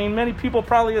Christ. I mean, many people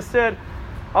probably have said,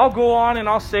 I'll go on and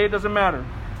I'll say it doesn't matter.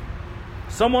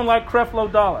 Someone like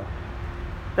Creflo Dollar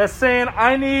that's saying,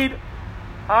 I need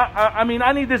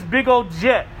this big old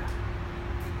jet.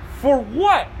 For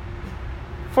what?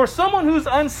 For someone who's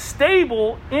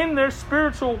unstable in their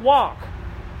spiritual walk.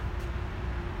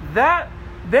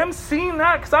 Them seeing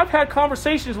that, because I've had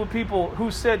conversations with people who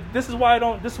said, this is why I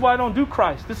don't do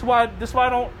Christ. This is why I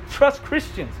don't trust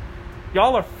Christians.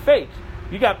 Y'all are fake.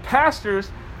 You got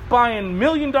pastors buying $1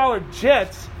 million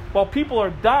jets while people are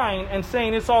dying and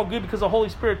saying it's all good because the Holy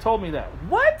Spirit told me that.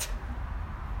 What?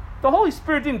 The Holy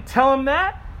Spirit didn't tell him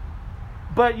that.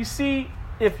 But you see,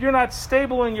 if you're not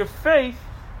stable in your faith,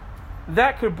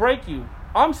 that could break you.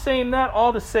 I'm saying that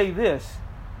all to say this.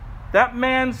 That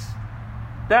man's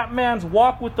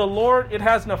walk with the Lord, it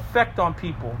has an effect on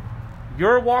people.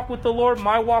 Your walk with the Lord,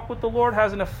 my walk with the Lord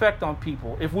has an effect on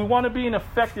people. If we want to be an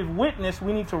effective witness,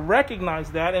 we need to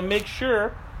recognize that and make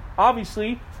sure,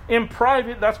 obviously, in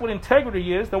private. That's what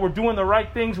integrity is, that we're doing the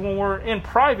right things when we're in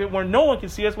private, where no one can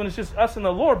see us, when it's just us and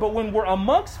the Lord. But when we're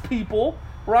amongst people,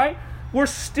 right, we're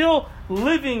still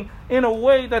living in a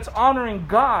way that's honoring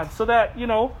God, so that,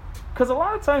 because a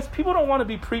lot of times people don't want to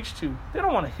be preached to. They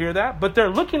don't want to hear that. But they're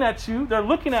looking at you. They're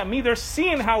looking at me. They're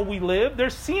seeing how we live. They're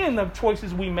seeing the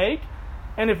choices we make.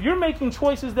 And if you're making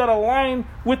choices that align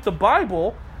with the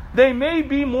Bible, they may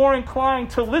be more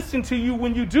inclined to listen to you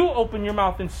when you do open your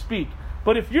mouth and speak.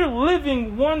 But if you're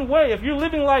living one way, if you're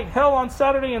living like hell on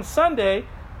Saturday and Sunday,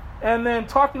 and then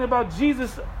talking about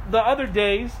Jesus the other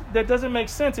days, that doesn't make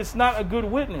sense. It's not a good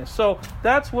witness. So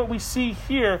that's what we see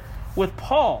here with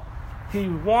Paul. He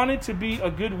wanted to be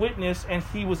a good witness, and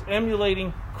he was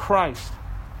emulating Christ.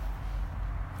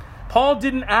 Paul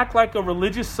didn't act like a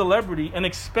religious celebrity and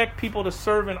expect people to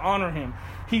serve and honor him.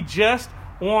 He just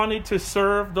wanted to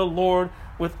serve the Lord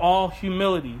with all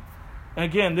humility. And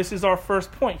again, this is our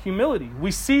first point, humility.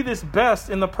 We see this best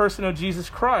in the person of Jesus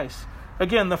Christ.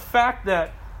 Again, the fact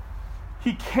that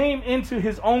he came into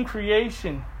his own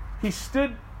creation. He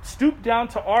stooped down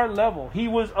to our level. He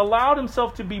allowed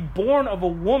himself to be born of a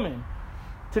woman,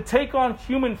 to take on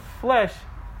human flesh,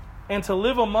 and to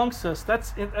live amongst us.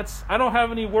 That's I don't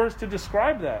have any words to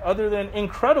describe that other than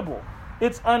incredible.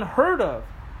 It's unheard of.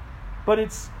 But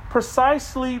it's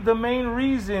precisely the main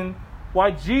reason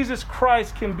why Jesus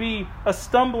Christ can be a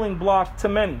stumbling block to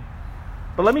many.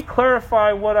 But let me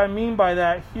clarify what I mean by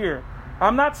that here.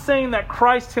 I'm not saying that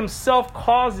Christ himself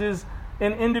causes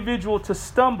an individual to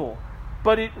stumble,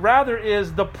 but it rather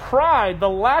is the pride, the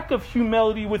lack of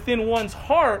humility within one's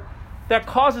heart that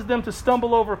causes them to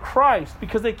stumble over Christ,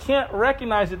 because they can't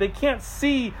recognize it. They can't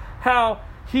see how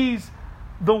he's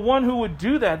the one who would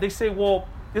do that. They say, well,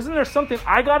 isn't there something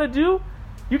I got to do?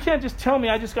 You can't just tell me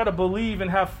I just got to believe and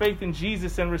have faith in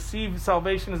Jesus and receive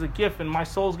salvation as a gift and my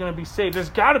soul's going to be saved. There's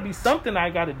got to be something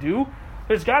I got to do.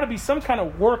 There's got to be some kind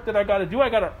of work that I got to do. I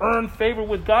got to earn favor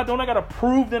with God. Don't I got to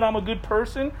prove that I'm a good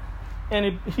person?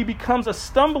 And he becomes a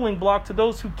stumbling block to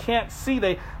those who can't see.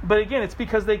 But again, it's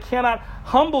because they cannot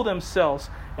humble themselves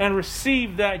and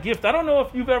receive that gift. I don't know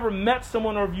if you've ever met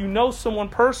someone, or if you know someone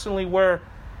personally, where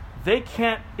they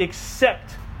can't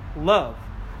accept love.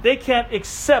 They can't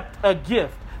accept a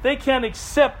gift. They can't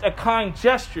accept a kind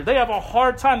gesture. They have a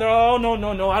hard time. They're,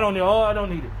 no, I don't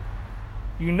need it.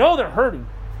 You know they're hurting.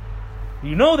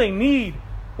 You know they need,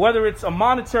 whether it's a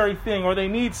monetary thing or they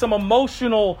need some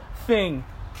emotional thing,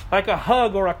 like a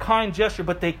hug or a kind gesture,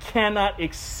 but they cannot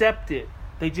accept it.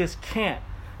 They just can't.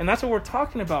 And that's what we're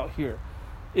talking about here,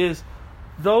 is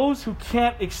those who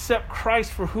can't accept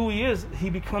Christ for who he is. He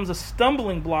becomes a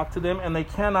stumbling block to them, and they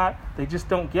just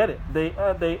don't get it.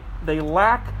 They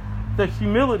lack the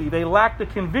humility. They lack the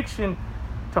conviction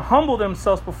to humble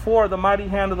themselves before the mighty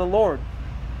hand of the Lord.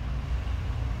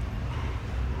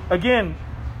 Again,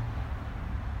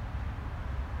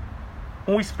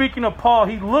 when we're speaking of Paul,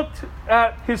 he looked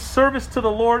at his service to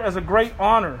the Lord as a great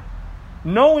honor.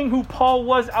 Knowing who Paul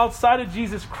was outside of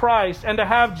Jesus Christ, and to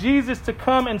have Jesus to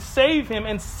come and save him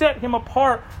and set him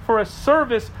apart for a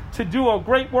service to do a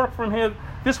great work from him,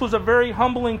 this was a very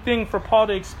humbling thing for Paul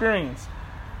to experience.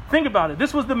 Think about it.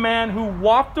 This was the man who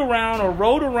walked around or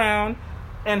rode around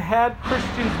and had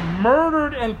Christians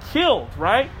murdered and killed,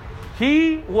 right?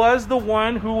 He was the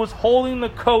one who was holding the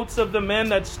coats of the men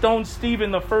that stoned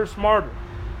Stephen, the first martyr.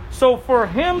 So for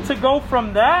him to go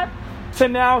from that to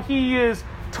now he is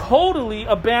totally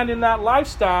abandoned that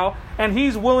lifestyle, and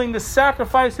he's willing to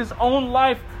sacrifice his own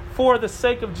life for the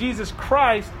sake of Jesus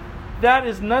Christ, that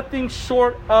is nothing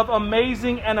short of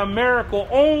amazing and a miracle.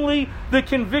 Only the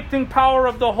convicting power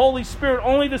of the Holy Spirit,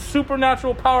 only the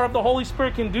supernatural power of the Holy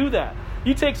Spirit can do that.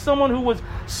 You take someone who was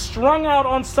strung out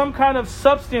on some kind of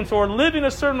substance or living a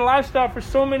certain lifestyle for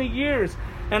so many years,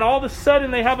 and all of a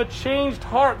sudden they have a changed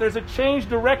heart. There's a changed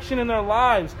direction in their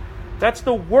lives. That's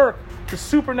the work, the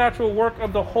supernatural work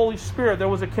of the Holy Spirit. There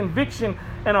was a conviction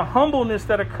and a humbleness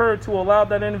that occurred to allow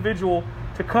that individual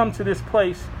to come to this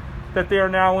place that they are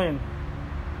now in.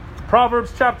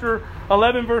 Proverbs chapter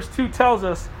 11 verse 2 tells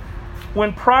us,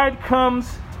 when pride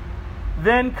comes,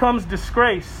 then comes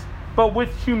disgrace, but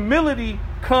with humility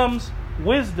comes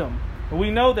wisdom. We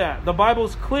know that. The Bible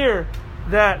is clear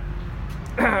that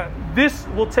this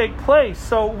will take place.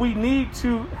 So we need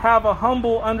to have a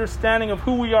humble understanding of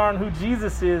who we are and who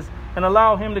Jesus is, and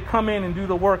allow him to come in and do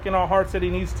the work in our hearts that he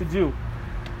needs to do.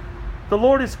 The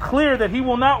Lord is clear that he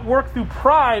will not work through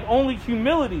pride, only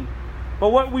humility. But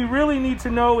what we really need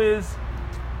to know is,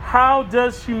 how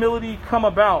does humility come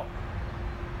about?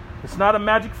 It's not a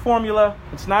magic formula.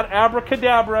 It's not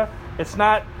abracadabra. It's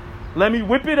not Let me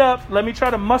whip it up. Let me try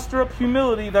to muster up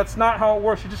humility. That's not how it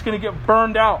works. You're just going to get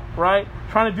burned out, right?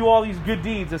 Trying to do all these good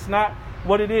deeds. It's not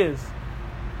what it is.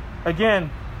 Again,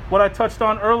 what I touched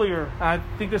on earlier, I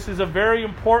think this is a very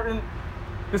important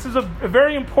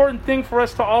thing for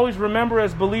us to always remember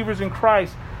as believers in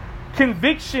Christ.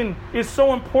 Conviction is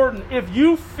so important. If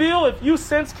you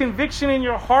sense conviction in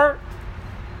your heart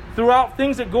throughout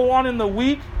things that go on in the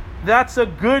week, that's a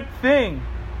good thing.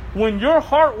 When your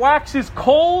heart waxes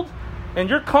cold and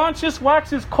your conscience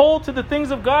waxes cold to the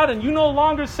things of God, and you no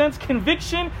longer sense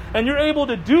conviction, and you're able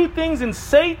to do things and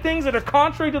say things that are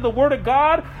contrary to the Word of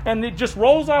God, and it just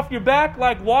rolls off your back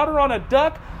like water on a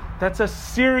duck, that's a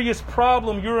serious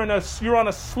problem. You're on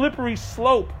a slippery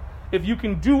slope if you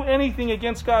can do anything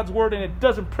against God's Word and it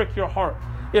doesn't prick your heart.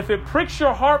 If it pricks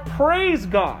your heart, praise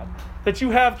God that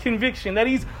you have conviction, that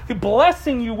He's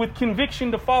blessing you with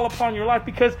conviction to fall upon your life,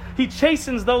 because He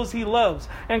chastens those He loves.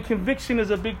 And conviction is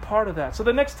a big part of that. So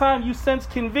the next time you sense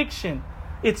conviction,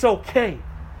 it's okay.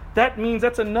 That means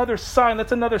that's another sign,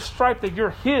 that's another stripe that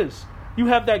you're His. You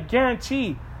have that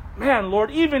guarantee. Man, Lord,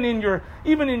 even in your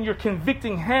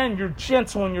convicting hand, you're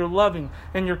gentle and you're loving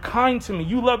and you're kind to me.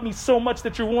 You love me so much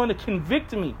that you're willing to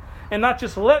convict me and not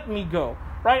just let me go.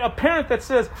 Right? A parent that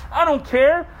says, I don't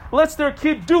care, lets their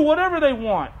kid do whatever they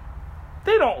want.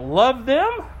 They don't love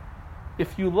them.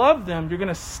 If you love them, you're going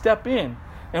to step in.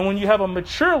 And when you have a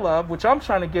mature love, which I'm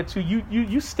trying to get to,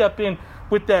 you step in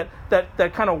with that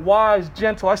kind of wise,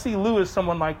 gentle. I see Lou as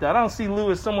someone like that. I don't see Lou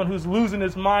as someone who's losing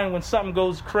his mind when something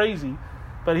goes crazy.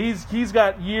 But he's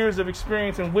got years of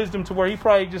experience and wisdom to where he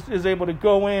probably just is able to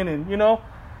go in and,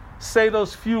 say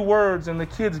those few words and the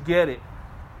kids get it.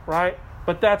 Right?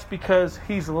 But that's because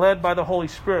he's led by the Holy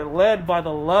Spirit, led by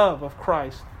the love of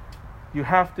Christ. You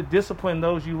have to discipline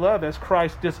those you love as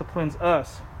Christ disciplines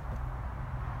us.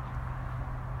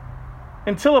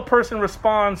 Until a person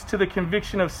responds to the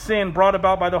conviction of sin brought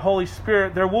about by the Holy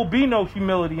Spirit, there will be no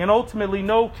humility and ultimately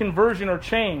no conversion or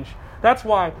change. That's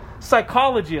why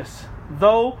psychologists,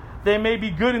 though they may be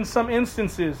good in some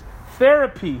instances,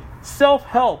 therapy,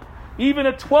 self-help, even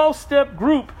a 12-step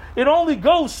group, it only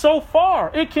goes so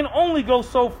far. It can only go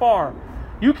so far.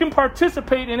 You can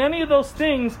participate in any of those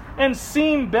things and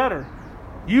seem better.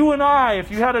 You and I, if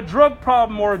you had a drug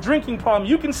problem or a drinking problem,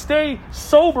 you can stay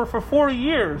sober for 40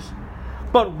 years.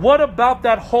 But what about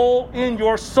that hole in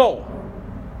your soul?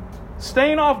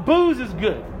 Staying off booze is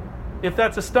good if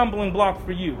that's a stumbling block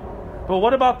for you. But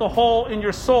what about the hole in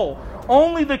your soul?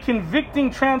 Only the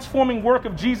convicting, transforming work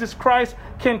of Jesus Christ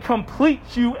can complete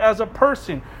you as a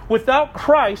person. Without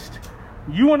Christ,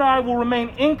 you and I will remain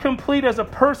incomplete as a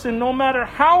person, no matter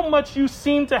how much you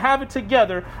seem to have it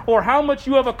together or how much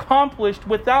you have accomplished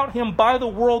without Him by the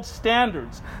world's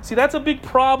standards. See, that's a big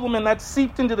problem, and that's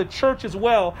seeped into the church as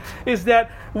well, is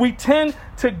that we tend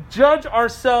to judge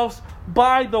ourselves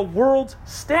by the world's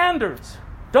standards.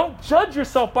 Don't judge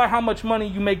yourself by how much money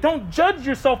you make. Don't judge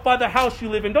yourself by the house you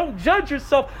live in. Don't judge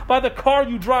yourself by the car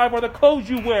you drive or the clothes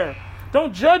you wear.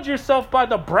 Don't judge yourself by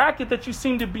the bracket that you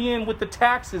seem to be in with the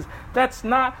taxes. That's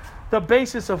not the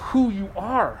basis of who you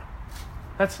are.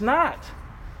 That's not,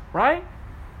 right?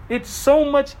 It's so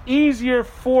much easier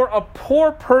for a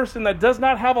poor person that does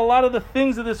not have a lot of the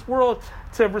things of this world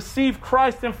to receive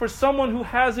Christ than for someone who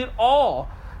has it all,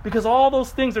 because all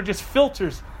those things are just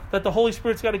filters that the Holy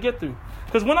Spirit's got to get through.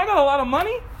 Because when I got a lot of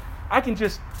money, I can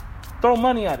just throw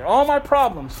money at it. All my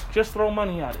problems, just throw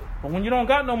money at it. But when you don't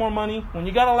got no more money, when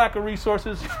you got a lack of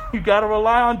resources, you got to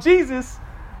rely on Jesus.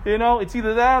 It's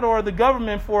either that or the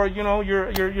government for,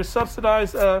 your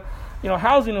subsidized,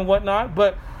 housing and whatnot.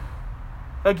 But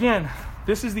again,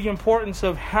 this is the importance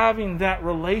of having that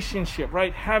relationship,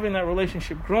 right? Having that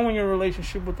relationship, growing your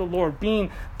relationship with the Lord,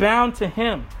 being bound to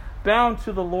Him, bound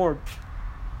to the Lord.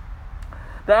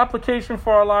 The application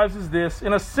for our lives is this.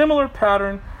 In a similar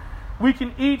pattern, we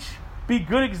can each be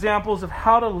good examples of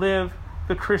how to live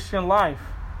the Christian life.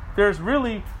 There's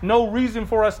really no reason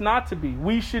for us not to be.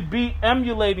 We should be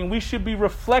emulating, we should be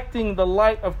reflecting the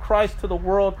light of Christ to the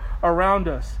world around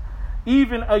us.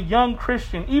 Even a young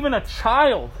Christian, even a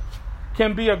child,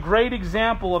 can be a great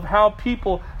example of how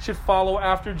people should follow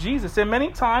after Jesus. And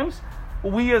many times,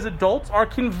 we as adults are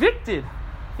convicted.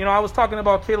 I was talking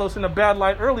about Kalos in a bad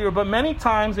light earlier, but many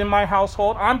times in my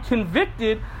household, I'm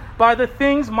convicted by the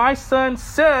things my son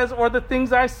says or the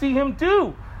things I see him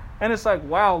do. And it's like,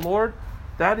 wow, Lord,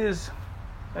 it's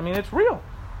real.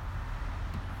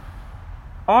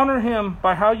 Honor Him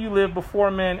by how you live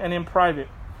before men and in private.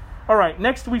 All right,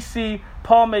 next we see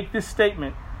Paul make this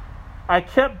statement. I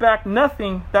kept back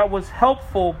nothing that was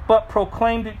helpful, but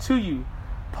proclaimed it to you,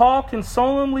 Paul can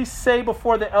solemnly say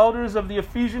before the elders of the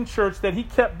Ephesian church that he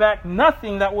kept back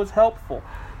nothing that was helpful.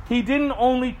 He didn't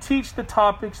only teach the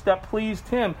topics that pleased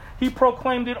him. He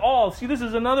proclaimed it all. See, this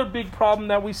is another big problem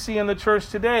that we see in the church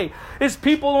today, is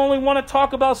people only want to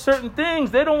talk about certain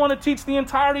things. They don't want to teach the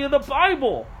entirety of the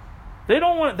Bible.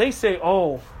 They say,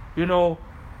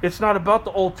 it's not about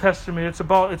the Old Testament. It's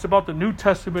about the New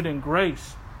Testament and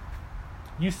grace.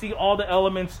 You see all the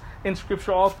elements in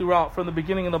Scripture all throughout, from the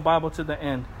beginning of the Bible to the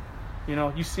end.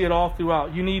 You see it all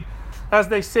throughout. You need, as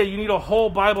they say, you need a whole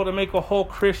Bible to make a whole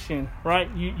Christian, right?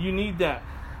 You need that.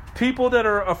 People that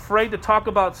are afraid to talk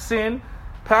about sin,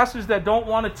 pastors that don't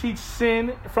want to teach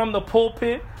sin from the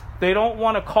pulpit, they don't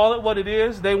want to call it what it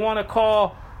is. They want to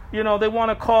call,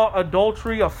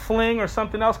 adultery a fling or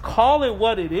something else. Call it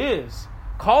what it is.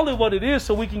 Call it what it is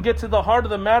so we can get to the heart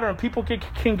of the matter and people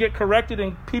can get corrected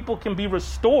and people can be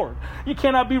restored. You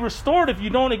cannot be restored if you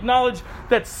don't acknowledge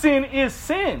that sin is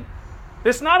sin.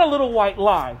 It's not a little white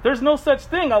lie. There's no such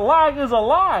thing. A lie is a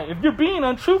lie. If you're being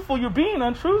untruthful, you're being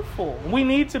untruthful. We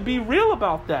need to be real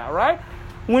about that, right?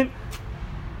 When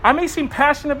I may seem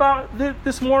passionate about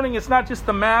this morning, it's not just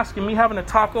the mask and me having to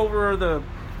talk over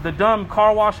the dumb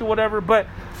car wash or whatever, but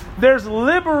there's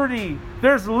liberty,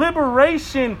 there's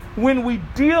liberation when we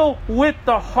deal with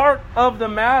the heart of the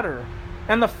matter.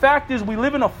 And the fact is, we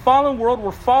live in a fallen world.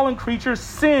 We're fallen creatures.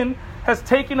 Sin has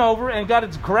taken over and got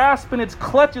its grasp and its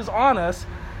clutches on us.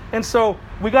 And so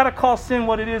we got to call sin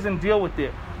what it is and deal with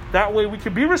it. That way we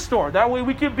can be restored. That way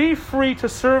we can be free to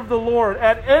serve the Lord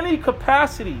at any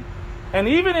capacity. And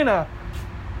even in a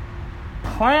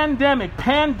pandemic,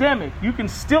 you can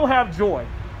still have joy.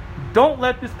 Don't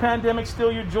let this pandemic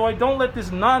steal your joy. Don't let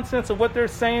this nonsense of what they're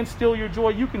saying steal your joy.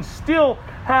 You can still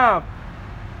have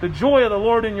the joy of the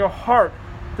Lord in your heart,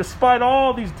 despite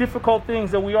all these difficult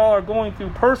things that we all are going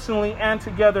through personally and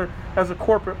together as a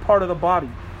corporate part of the body.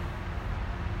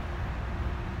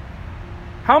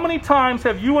 How many times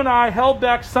have you and I held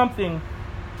back something,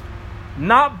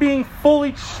 not being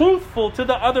fully truthful to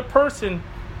the other person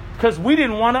because we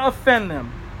didn't want to offend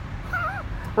them?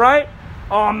 Right?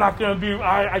 Oh, I'm not going to be,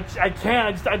 I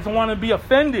can't, I just want to be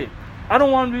offended. I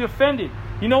don't want to be offended.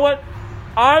 You know what?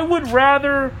 I would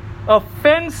rather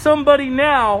offend somebody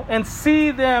now and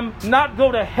see them not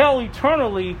go to hell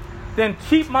eternally than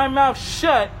keep my mouth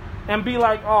shut and be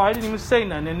like, oh, I didn't even say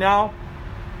nothing. And now,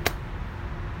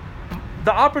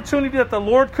 the opportunity that the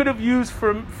Lord could have used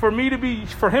for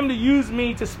him to use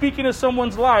me to speak into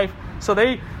someone's life so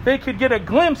they could get a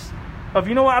glimpse of,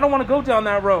 you know what, I don't want to go down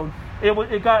that road.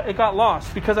 It got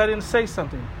lost because I didn't say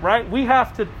something, right? We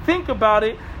have to think about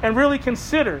it and really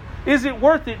consider, is it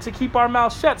worth it to keep our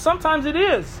mouth shut? Sometimes it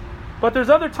is, but there's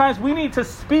other times we need to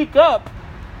speak up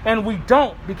and we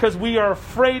don't because we are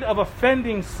afraid of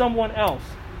offending someone else.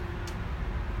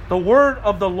 The word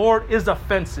of the Lord is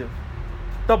offensive.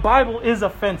 The Bible is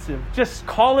offensive. Just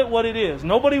call it what it is.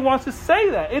 Nobody wants to say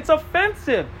that. It's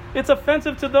offensive. It's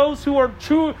offensive to those who are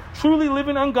truly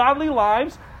living ungodly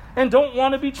lives and don't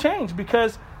want to be changed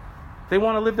because they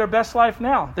want to live their best life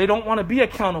now. They don't want to be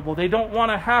accountable. They don't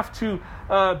want to have to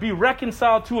be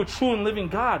reconciled to a true and living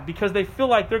God because they feel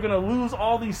like they're going to lose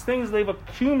all these things they've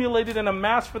accumulated and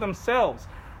amassed for themselves,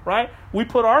 right? We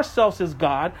put ourselves as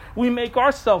God. We make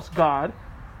ourselves God.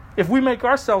 If we make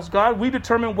ourselves God, we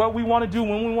determine what we want to do,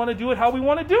 when we want to do it, how we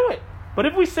want to do it. But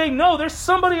if we say, no, there's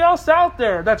somebody else out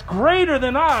there that's greater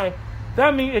than I,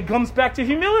 that means it comes back to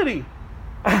humility.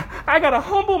 I got to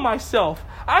humble myself.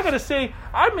 I got to say,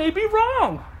 I may be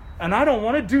wrong. And I don't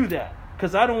want to do that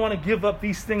because I don't want to give up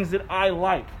these things that I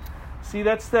like. See,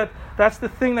 that's the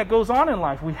thing that goes on in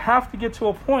life. We have to get to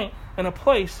a point and a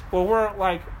place where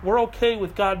we're okay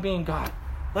with God being God.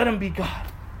 Let him be God.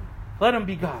 Let him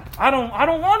be God. I don't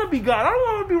want to be God. I don't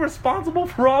want to be responsible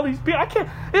for all these people. I can't.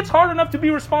 It's hard enough to be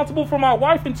responsible for my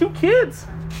wife and 2 kids.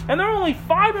 And they're only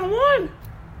 5 and 1.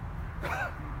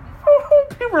 I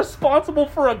don't be responsible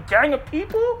for a gang of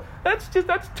people. That's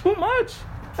too much.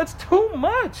 That's too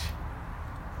much.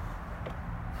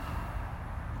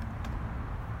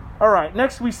 All right,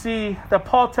 next we see that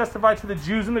Paul testified to the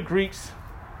Jews and the Greeks.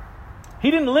 He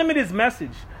didn't limit his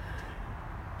message.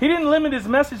 He didn't limit his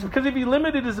message because if he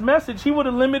limited his message, he would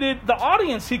have limited the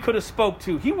audience he could have spoke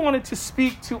to. He wanted to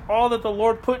speak to all that the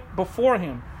Lord put before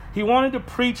him. He wanted to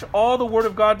preach all the word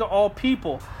of God to all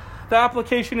people. The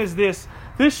application is this.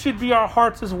 This should be our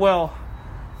hearts as well.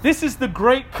 This is the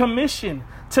Great Commission,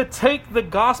 to take the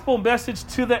gospel message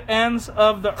to the ends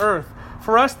of the earth.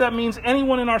 For us, that means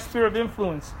anyone in our sphere of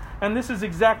influence. And this is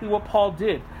exactly what Paul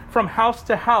did, from house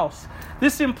to house.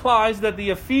 This implies that the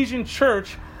Ephesian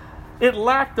church, it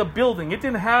lacked a building. It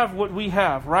didn't have what we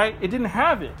have, right? It didn't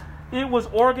have it. It was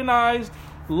organized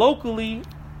locally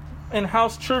in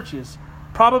house churches.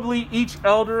 Probably each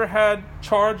elder had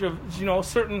charge of,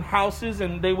 certain houses,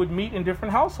 and they would meet in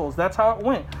different households. That's how it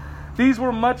went. These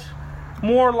were much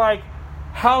more like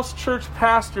house church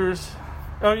pastors.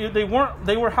 They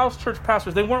were house church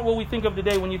pastors. They weren't what we think of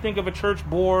today when you think of a church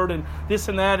board and this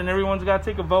and that, and everyone's got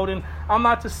to take a vote. And I'm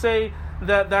not to say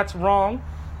that that's wrong.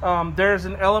 There's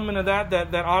an element of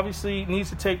that obviously needs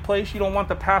to take place. You don't want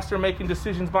the pastor making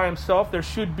decisions by himself.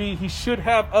 He should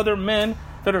have other men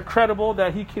that are credible,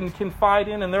 that he can confide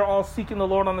in, and they're all seeking the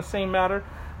Lord on the same matter.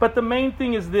 But the main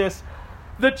thing is this: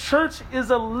 the church is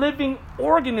a living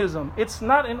organism. It's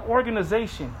not an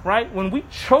organization, right? When we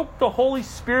choke the Holy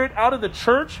Spirit out of the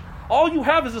church, all you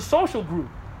have is a social group.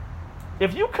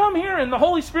 If you come here and the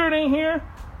Holy Spirit ain't here,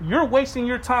 you're wasting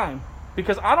your time.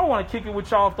 Because I don't want to kick it with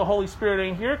y'all if the Holy Spirit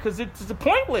ain't here, because it's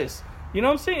pointless. You know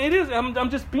what I'm saying? It is. I'm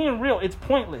just being real. It's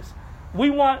pointless. We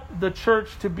want the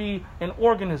church to be an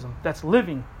organism that's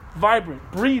living, vibrant,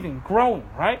 breathing, growing,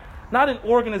 right? Not an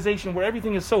organization where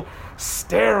everything is so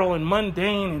sterile and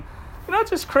mundane. And it's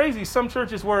just crazy. Some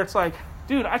churches where it's like,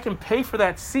 dude, I can pay for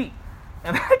that seat,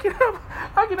 and I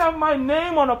can have my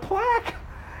name on a plaque,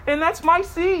 and that's my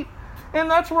seat,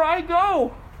 and that's where I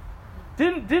go.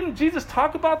 Didn't Jesus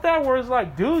talk about that? Where it's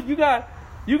like, dude, you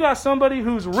got somebody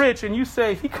who's rich, and you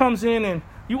say he comes in and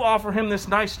you offer him this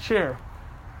nice chair.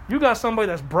 You got somebody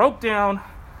that's broke down,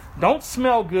 don't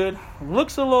smell good,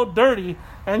 looks a little dirty,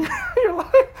 and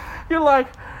you're like,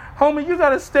 homie, you got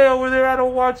to stay over there. I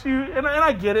don't want you. And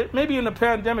I get it. Maybe in the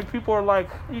pandemic, people are like,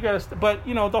 you got to. But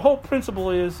the whole principle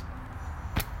is,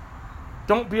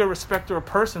 don't be a respecter of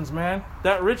persons, man.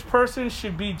 That rich person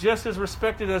should be just as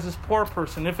respected as this poor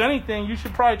person. If anything, you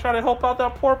should probably try to help out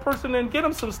that poor person and get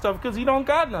him some stuff, because he don't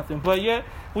got nothing. But yet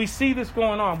we see this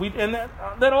going on. And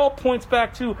that all points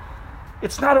back to,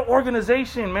 it's not an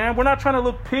organization, man. We're not trying to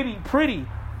look pretty.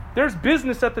 There's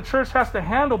business that the church has to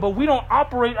handle, but we don't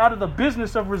operate out of the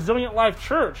business of Resilient Life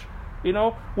Church.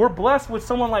 We're blessed with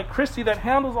someone like Christy that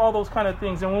handles all those kind of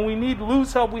things. And when we need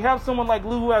Lou's help, we have someone like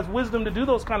Lou who has wisdom to do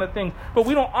those kind of things. But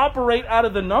we don't operate out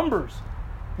of the numbers.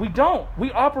 We don't.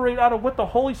 We operate out of what the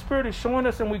Holy Spirit is showing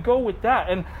us, and we go with that.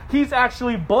 And He's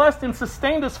actually blessed and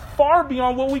sustained us far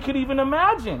beyond what we could even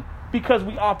imagine, because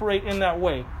we operate in that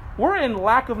way. We're in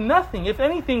lack of nothing. If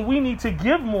anything, we need to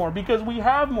give more, because we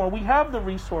have more. We have the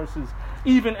resources,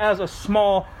 even as a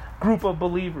small group of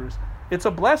believers. It's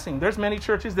a blessing. There's many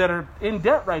churches that are in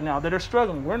debt right now, that are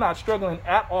struggling. We're not struggling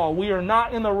at all. We are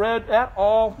not in the red at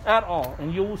all.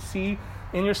 And you will see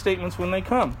in your statements when they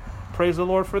come. Praise the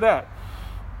Lord for that.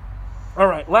 All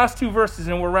right, last two verses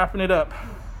and we're wrapping it up.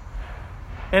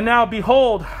 And now,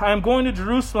 behold, I am going to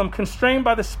Jerusalem, constrained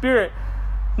by the Spirit,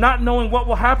 not knowing what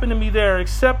will happen to me there,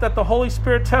 except that the Holy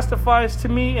Spirit testifies to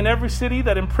me in every city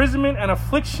that imprisonment and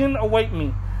affliction await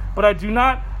me. But I do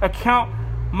not account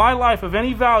my life of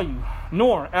any value,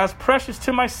 nor as precious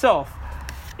to myself,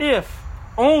 if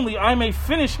only I may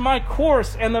finish my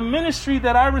course and the ministry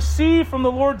that I received from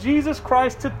the Lord Jesus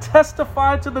Christ, to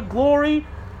testify to the glory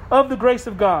of the grace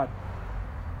of God.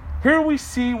 Here we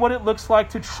see what it looks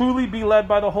like to truly be led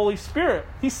by the Holy Spirit.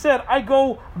 He said, I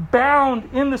go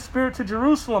bound in the Spirit to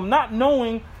Jerusalem, not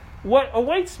knowing what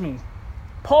awaits me.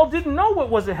 Paul didn't know what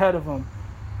was ahead of him.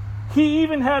 He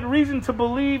even had reason to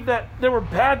believe that there were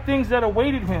bad things that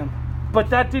awaited him, but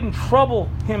that didn't trouble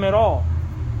him at all.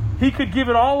 He could give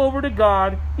it all over to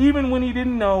God, even when he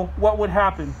didn't know what would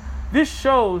happen. This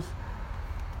shows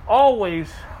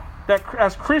always that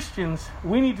as Christians,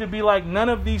 we need to be like, none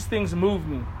of these things move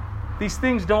me. These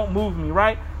things don't move me,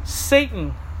 right?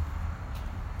 Satan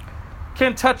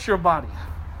can touch your body.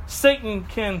 Satan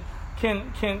can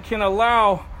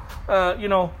allow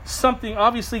something.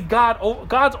 Obviously,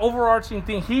 God's overarching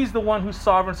thing. He's the one who's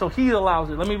sovereign, so He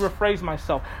allows it. Let me rephrase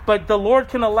myself. But the Lord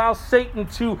can allow Satan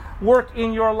to work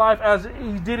in your life as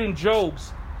He did in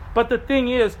Job's. But the thing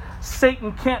is,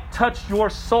 Satan can't touch your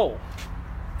soul.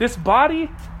 This body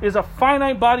is a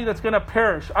finite body that's going to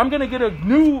perish. I'm going to get a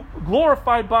new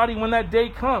glorified body when that day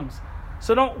comes.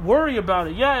 So don't worry about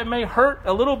it. Yeah, it may hurt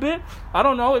a little bit. I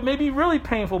don't know. It may be really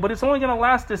painful, but it's only going to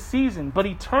last a season. But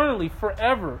eternally,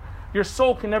 forever, your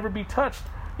soul can never be touched.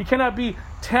 You cannot be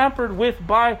tampered with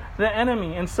by the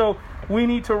enemy. And so we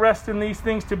need to rest in these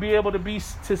things to be able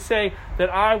to say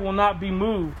that I will not be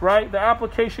moved, right? The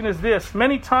application is this.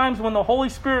 Many times when the Holy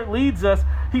Spirit leads us,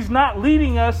 He's not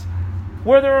leading us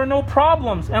where there are no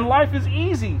problems and life is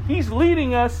easy. He's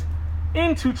leading us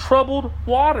into troubled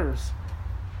waters,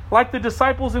 like the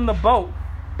disciples in the boat.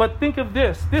 But think of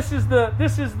this. This is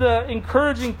the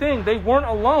encouraging thing. They weren't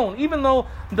alone. Even though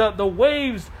the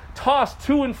waves tossed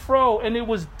to and fro, and it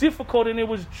was difficult and it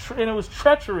was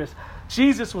treacherous,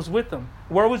 Jesus was with them.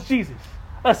 Where was Jesus?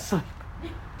 Asleep,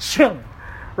 chilling,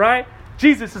 right?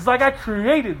 Jesus is like, I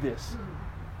created this.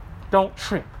 Don't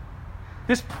trip.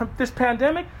 This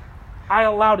pandemic, I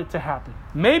allowed it to happen.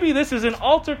 Maybe this is an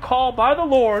altar call by the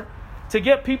Lord to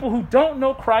get people who don't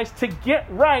know Christ to get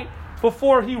right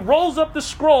before he rolls up the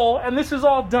scroll and this is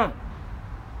all done.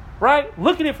 Right?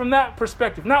 Look at it from that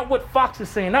perspective. Not what Fox is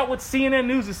saying, not what CNN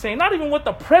News is saying, not even what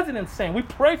the president's saying. We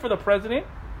pray for the president,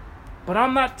 but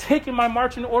I'm not taking my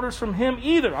marching orders from him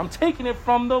either. I'm taking it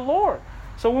from the Lord.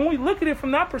 So when we look at it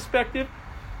from that perspective,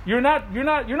 you're not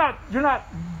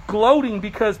gloating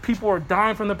because people are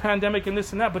dying from the pandemic and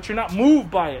this and that, but you're not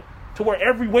moved by it to where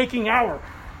every waking hour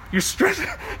you're stressing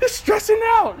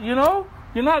out, you know?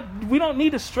 We don't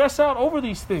need to stress out over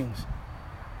these things.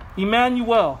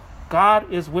 Emmanuel,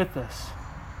 God is with us.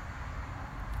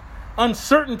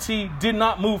 Uncertainty did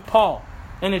not move Paul,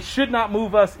 and it should not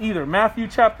move us either. Matthew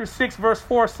chapter 6 verse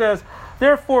 4 says,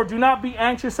 "Therefore do not be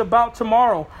anxious about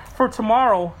tomorrow, for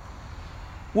tomorrow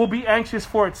will be anxious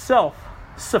for itself.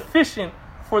 Sufficient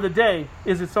for the day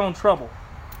is its own trouble."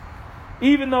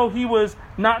 Even though he was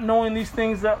not knowing these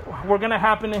things that were going to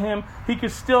happen to him, he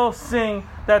could still sing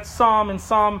that psalm in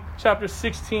Psalm chapter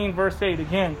 16, verse 8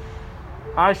 again.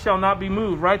 I shall not be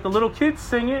moved, right? The little kids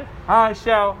sing it. I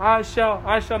shall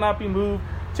not be moved.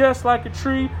 Just like a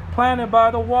tree planted by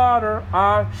the water,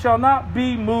 I shall not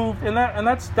be moved. And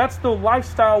that's the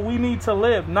lifestyle we need to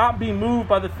live, not be moved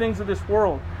by the things of this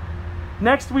world.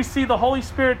 Next, we see the Holy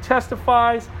Spirit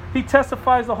testifies. He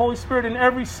testifies the Holy Spirit in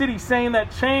every city, saying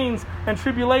that chains and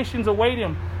tribulations await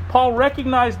him. Paul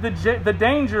recognized the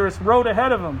dangerous road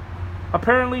ahead of him.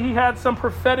 Apparently, he had some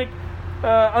prophetic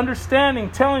understanding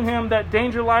telling him that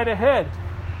danger lied ahead.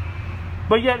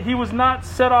 But yet, he was not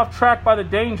set off track by the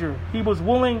danger. He was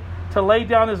willing to lay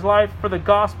down his life for the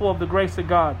gospel of the grace of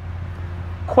God.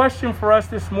 Question for us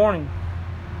this morning.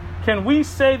 Can we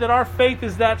say that our faith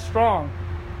is that strong?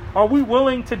 Are we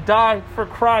willing to die for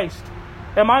Christ?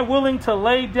 Am I willing to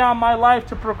lay down my life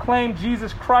to proclaim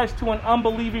Jesus Christ to an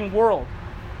unbelieving world?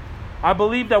 I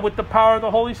believe that with the power of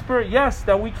the Holy Spirit, yes,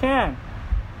 that we can.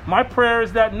 My prayer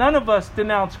is that none of us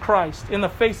denounce Christ in the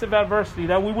face of adversity,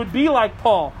 that we would be like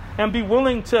Paul and be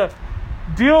willing to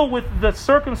deal with the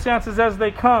circumstances as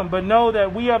they come, but know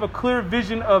that we have a clear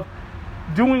vision of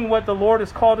doing what the Lord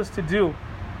has called us to do.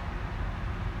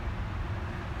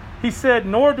 He said,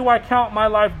 "Nor do I count my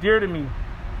life dear to me."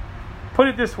 Put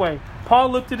it this way. Paul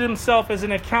looked at himself as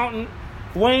an accountant,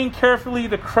 weighing carefully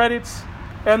the credits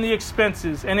and the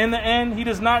expenses. And in the end, he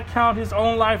does not count his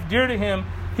own life dear to him.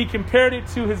 He compared it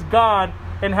to his God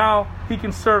and how he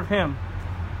can serve him.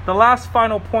 The last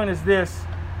final point is this,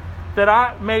 that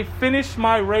I may finish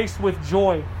my race with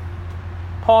joy.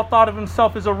 Paul thought of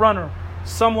himself as a runner,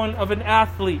 someone of an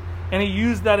athlete, and he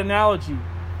used that analogy.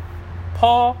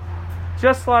 Paul,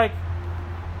 just like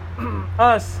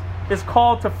us, is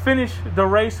called to finish the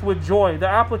race with joy. The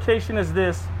application is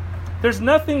this. There's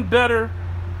nothing better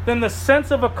than the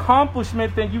sense of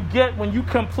accomplishment that you get when you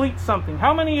complete something.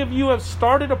 How many of you have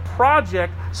started a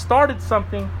project, started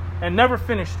something, and never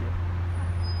finished it?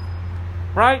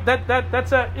 Right?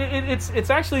 It's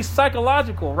actually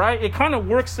psychological, right? It kind of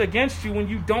works against you when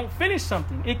you don't finish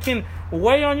something. It can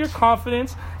weigh on your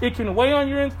confidence, it can weigh on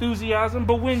your enthusiasm,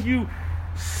 but when you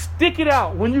stick it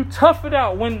out, when you tough it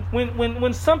out,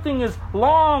 when something is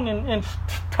long and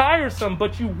tiresome,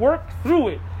 but you work through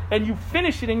it and you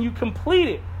finish it and you complete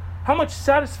it, how much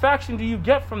satisfaction do you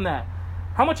get from that?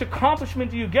 How much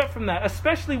accomplishment do you get from that?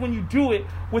 Especially when you do it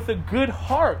with a good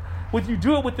heart. When you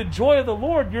do it with the joy of the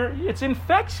Lord, it's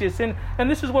infectious. And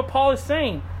this is what Paul is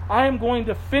saying. I am going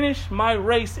to finish my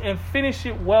race and finish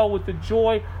it well with the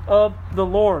joy of the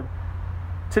Lord.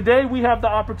 Today we have the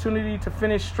opportunity to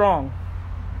finish strong.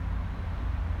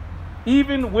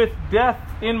 Even with death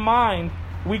in mind,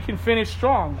 we can finish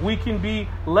strong. We can be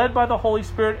led by the Holy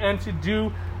Spirit and to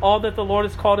do all that the Lord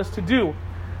has called us to do.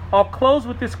 I'll close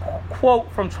with this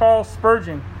quote from Charles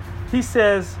Spurgeon. He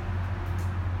says,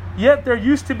 "Yet there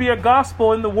used to be a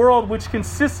gospel in the world which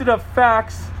consisted of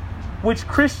facts which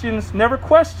Christians never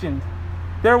questioned.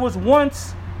 There was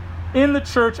once in the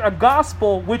church a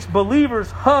gospel which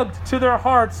believers hugged to their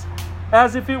hearts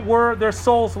as if it were their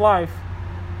soul's life.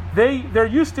 There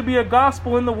used to be a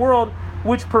gospel in the world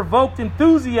which provoked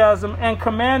enthusiasm and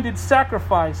commanded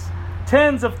sacrifice.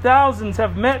 Tens of thousands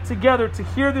have met together to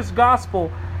hear this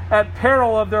gospel at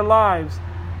peril of their lives.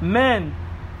 Men,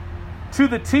 to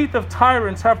the teeth of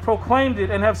tyrants, have proclaimed it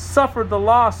and have suffered the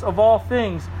loss of all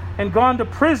things and gone to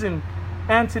prison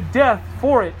and to death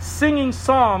for it, singing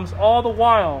psalms all the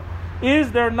while.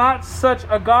 Is there not such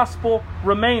a gospel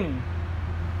remaining?"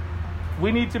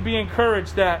 We need to be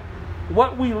encouraged that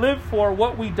what we live for,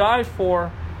 what we die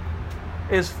for,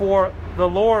 is for the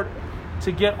Lord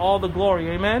to get all the glory.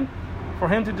 Amen? For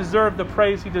him to deserve the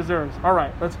praise he deserves. All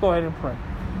right, let's go ahead and pray.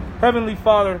 Heavenly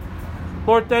Father,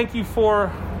 Lord, thank you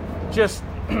for just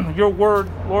your word,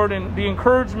 Lord, and the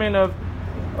encouragement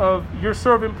of your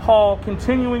servant Paul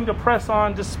continuing to press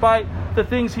on despite the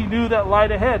things he knew that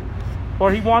lied ahead.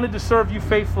 Lord, he wanted to serve you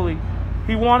faithfully.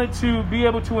 He wanted to be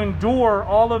able to endure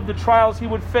all of the trials he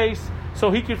would face so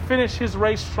he could finish his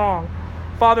race strong.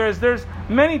 Father, as there's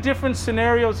many different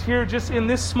scenarios here just in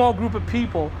this small group of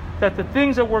people, that the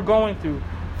things that we're going through,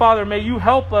 Father, may you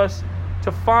help us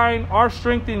to find our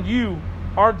strength in you,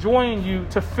 our joy in you,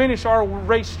 to finish our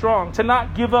race strong, to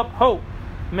not give up hope.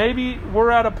 Maybe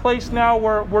we're at a place now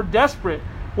where we're desperate,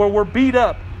 where we're beat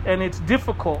up, and it's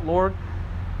difficult, Lord.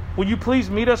 Will you please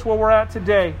meet us where we're at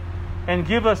today and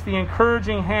give us the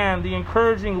encouraging hand, the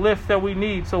encouraging lift that we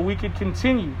need so we can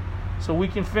continue, so we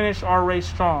can finish our race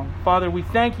strong. Father, we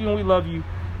thank you and we love you.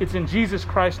 It's in Jesus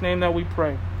Christ's name that we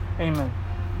pray. Amen.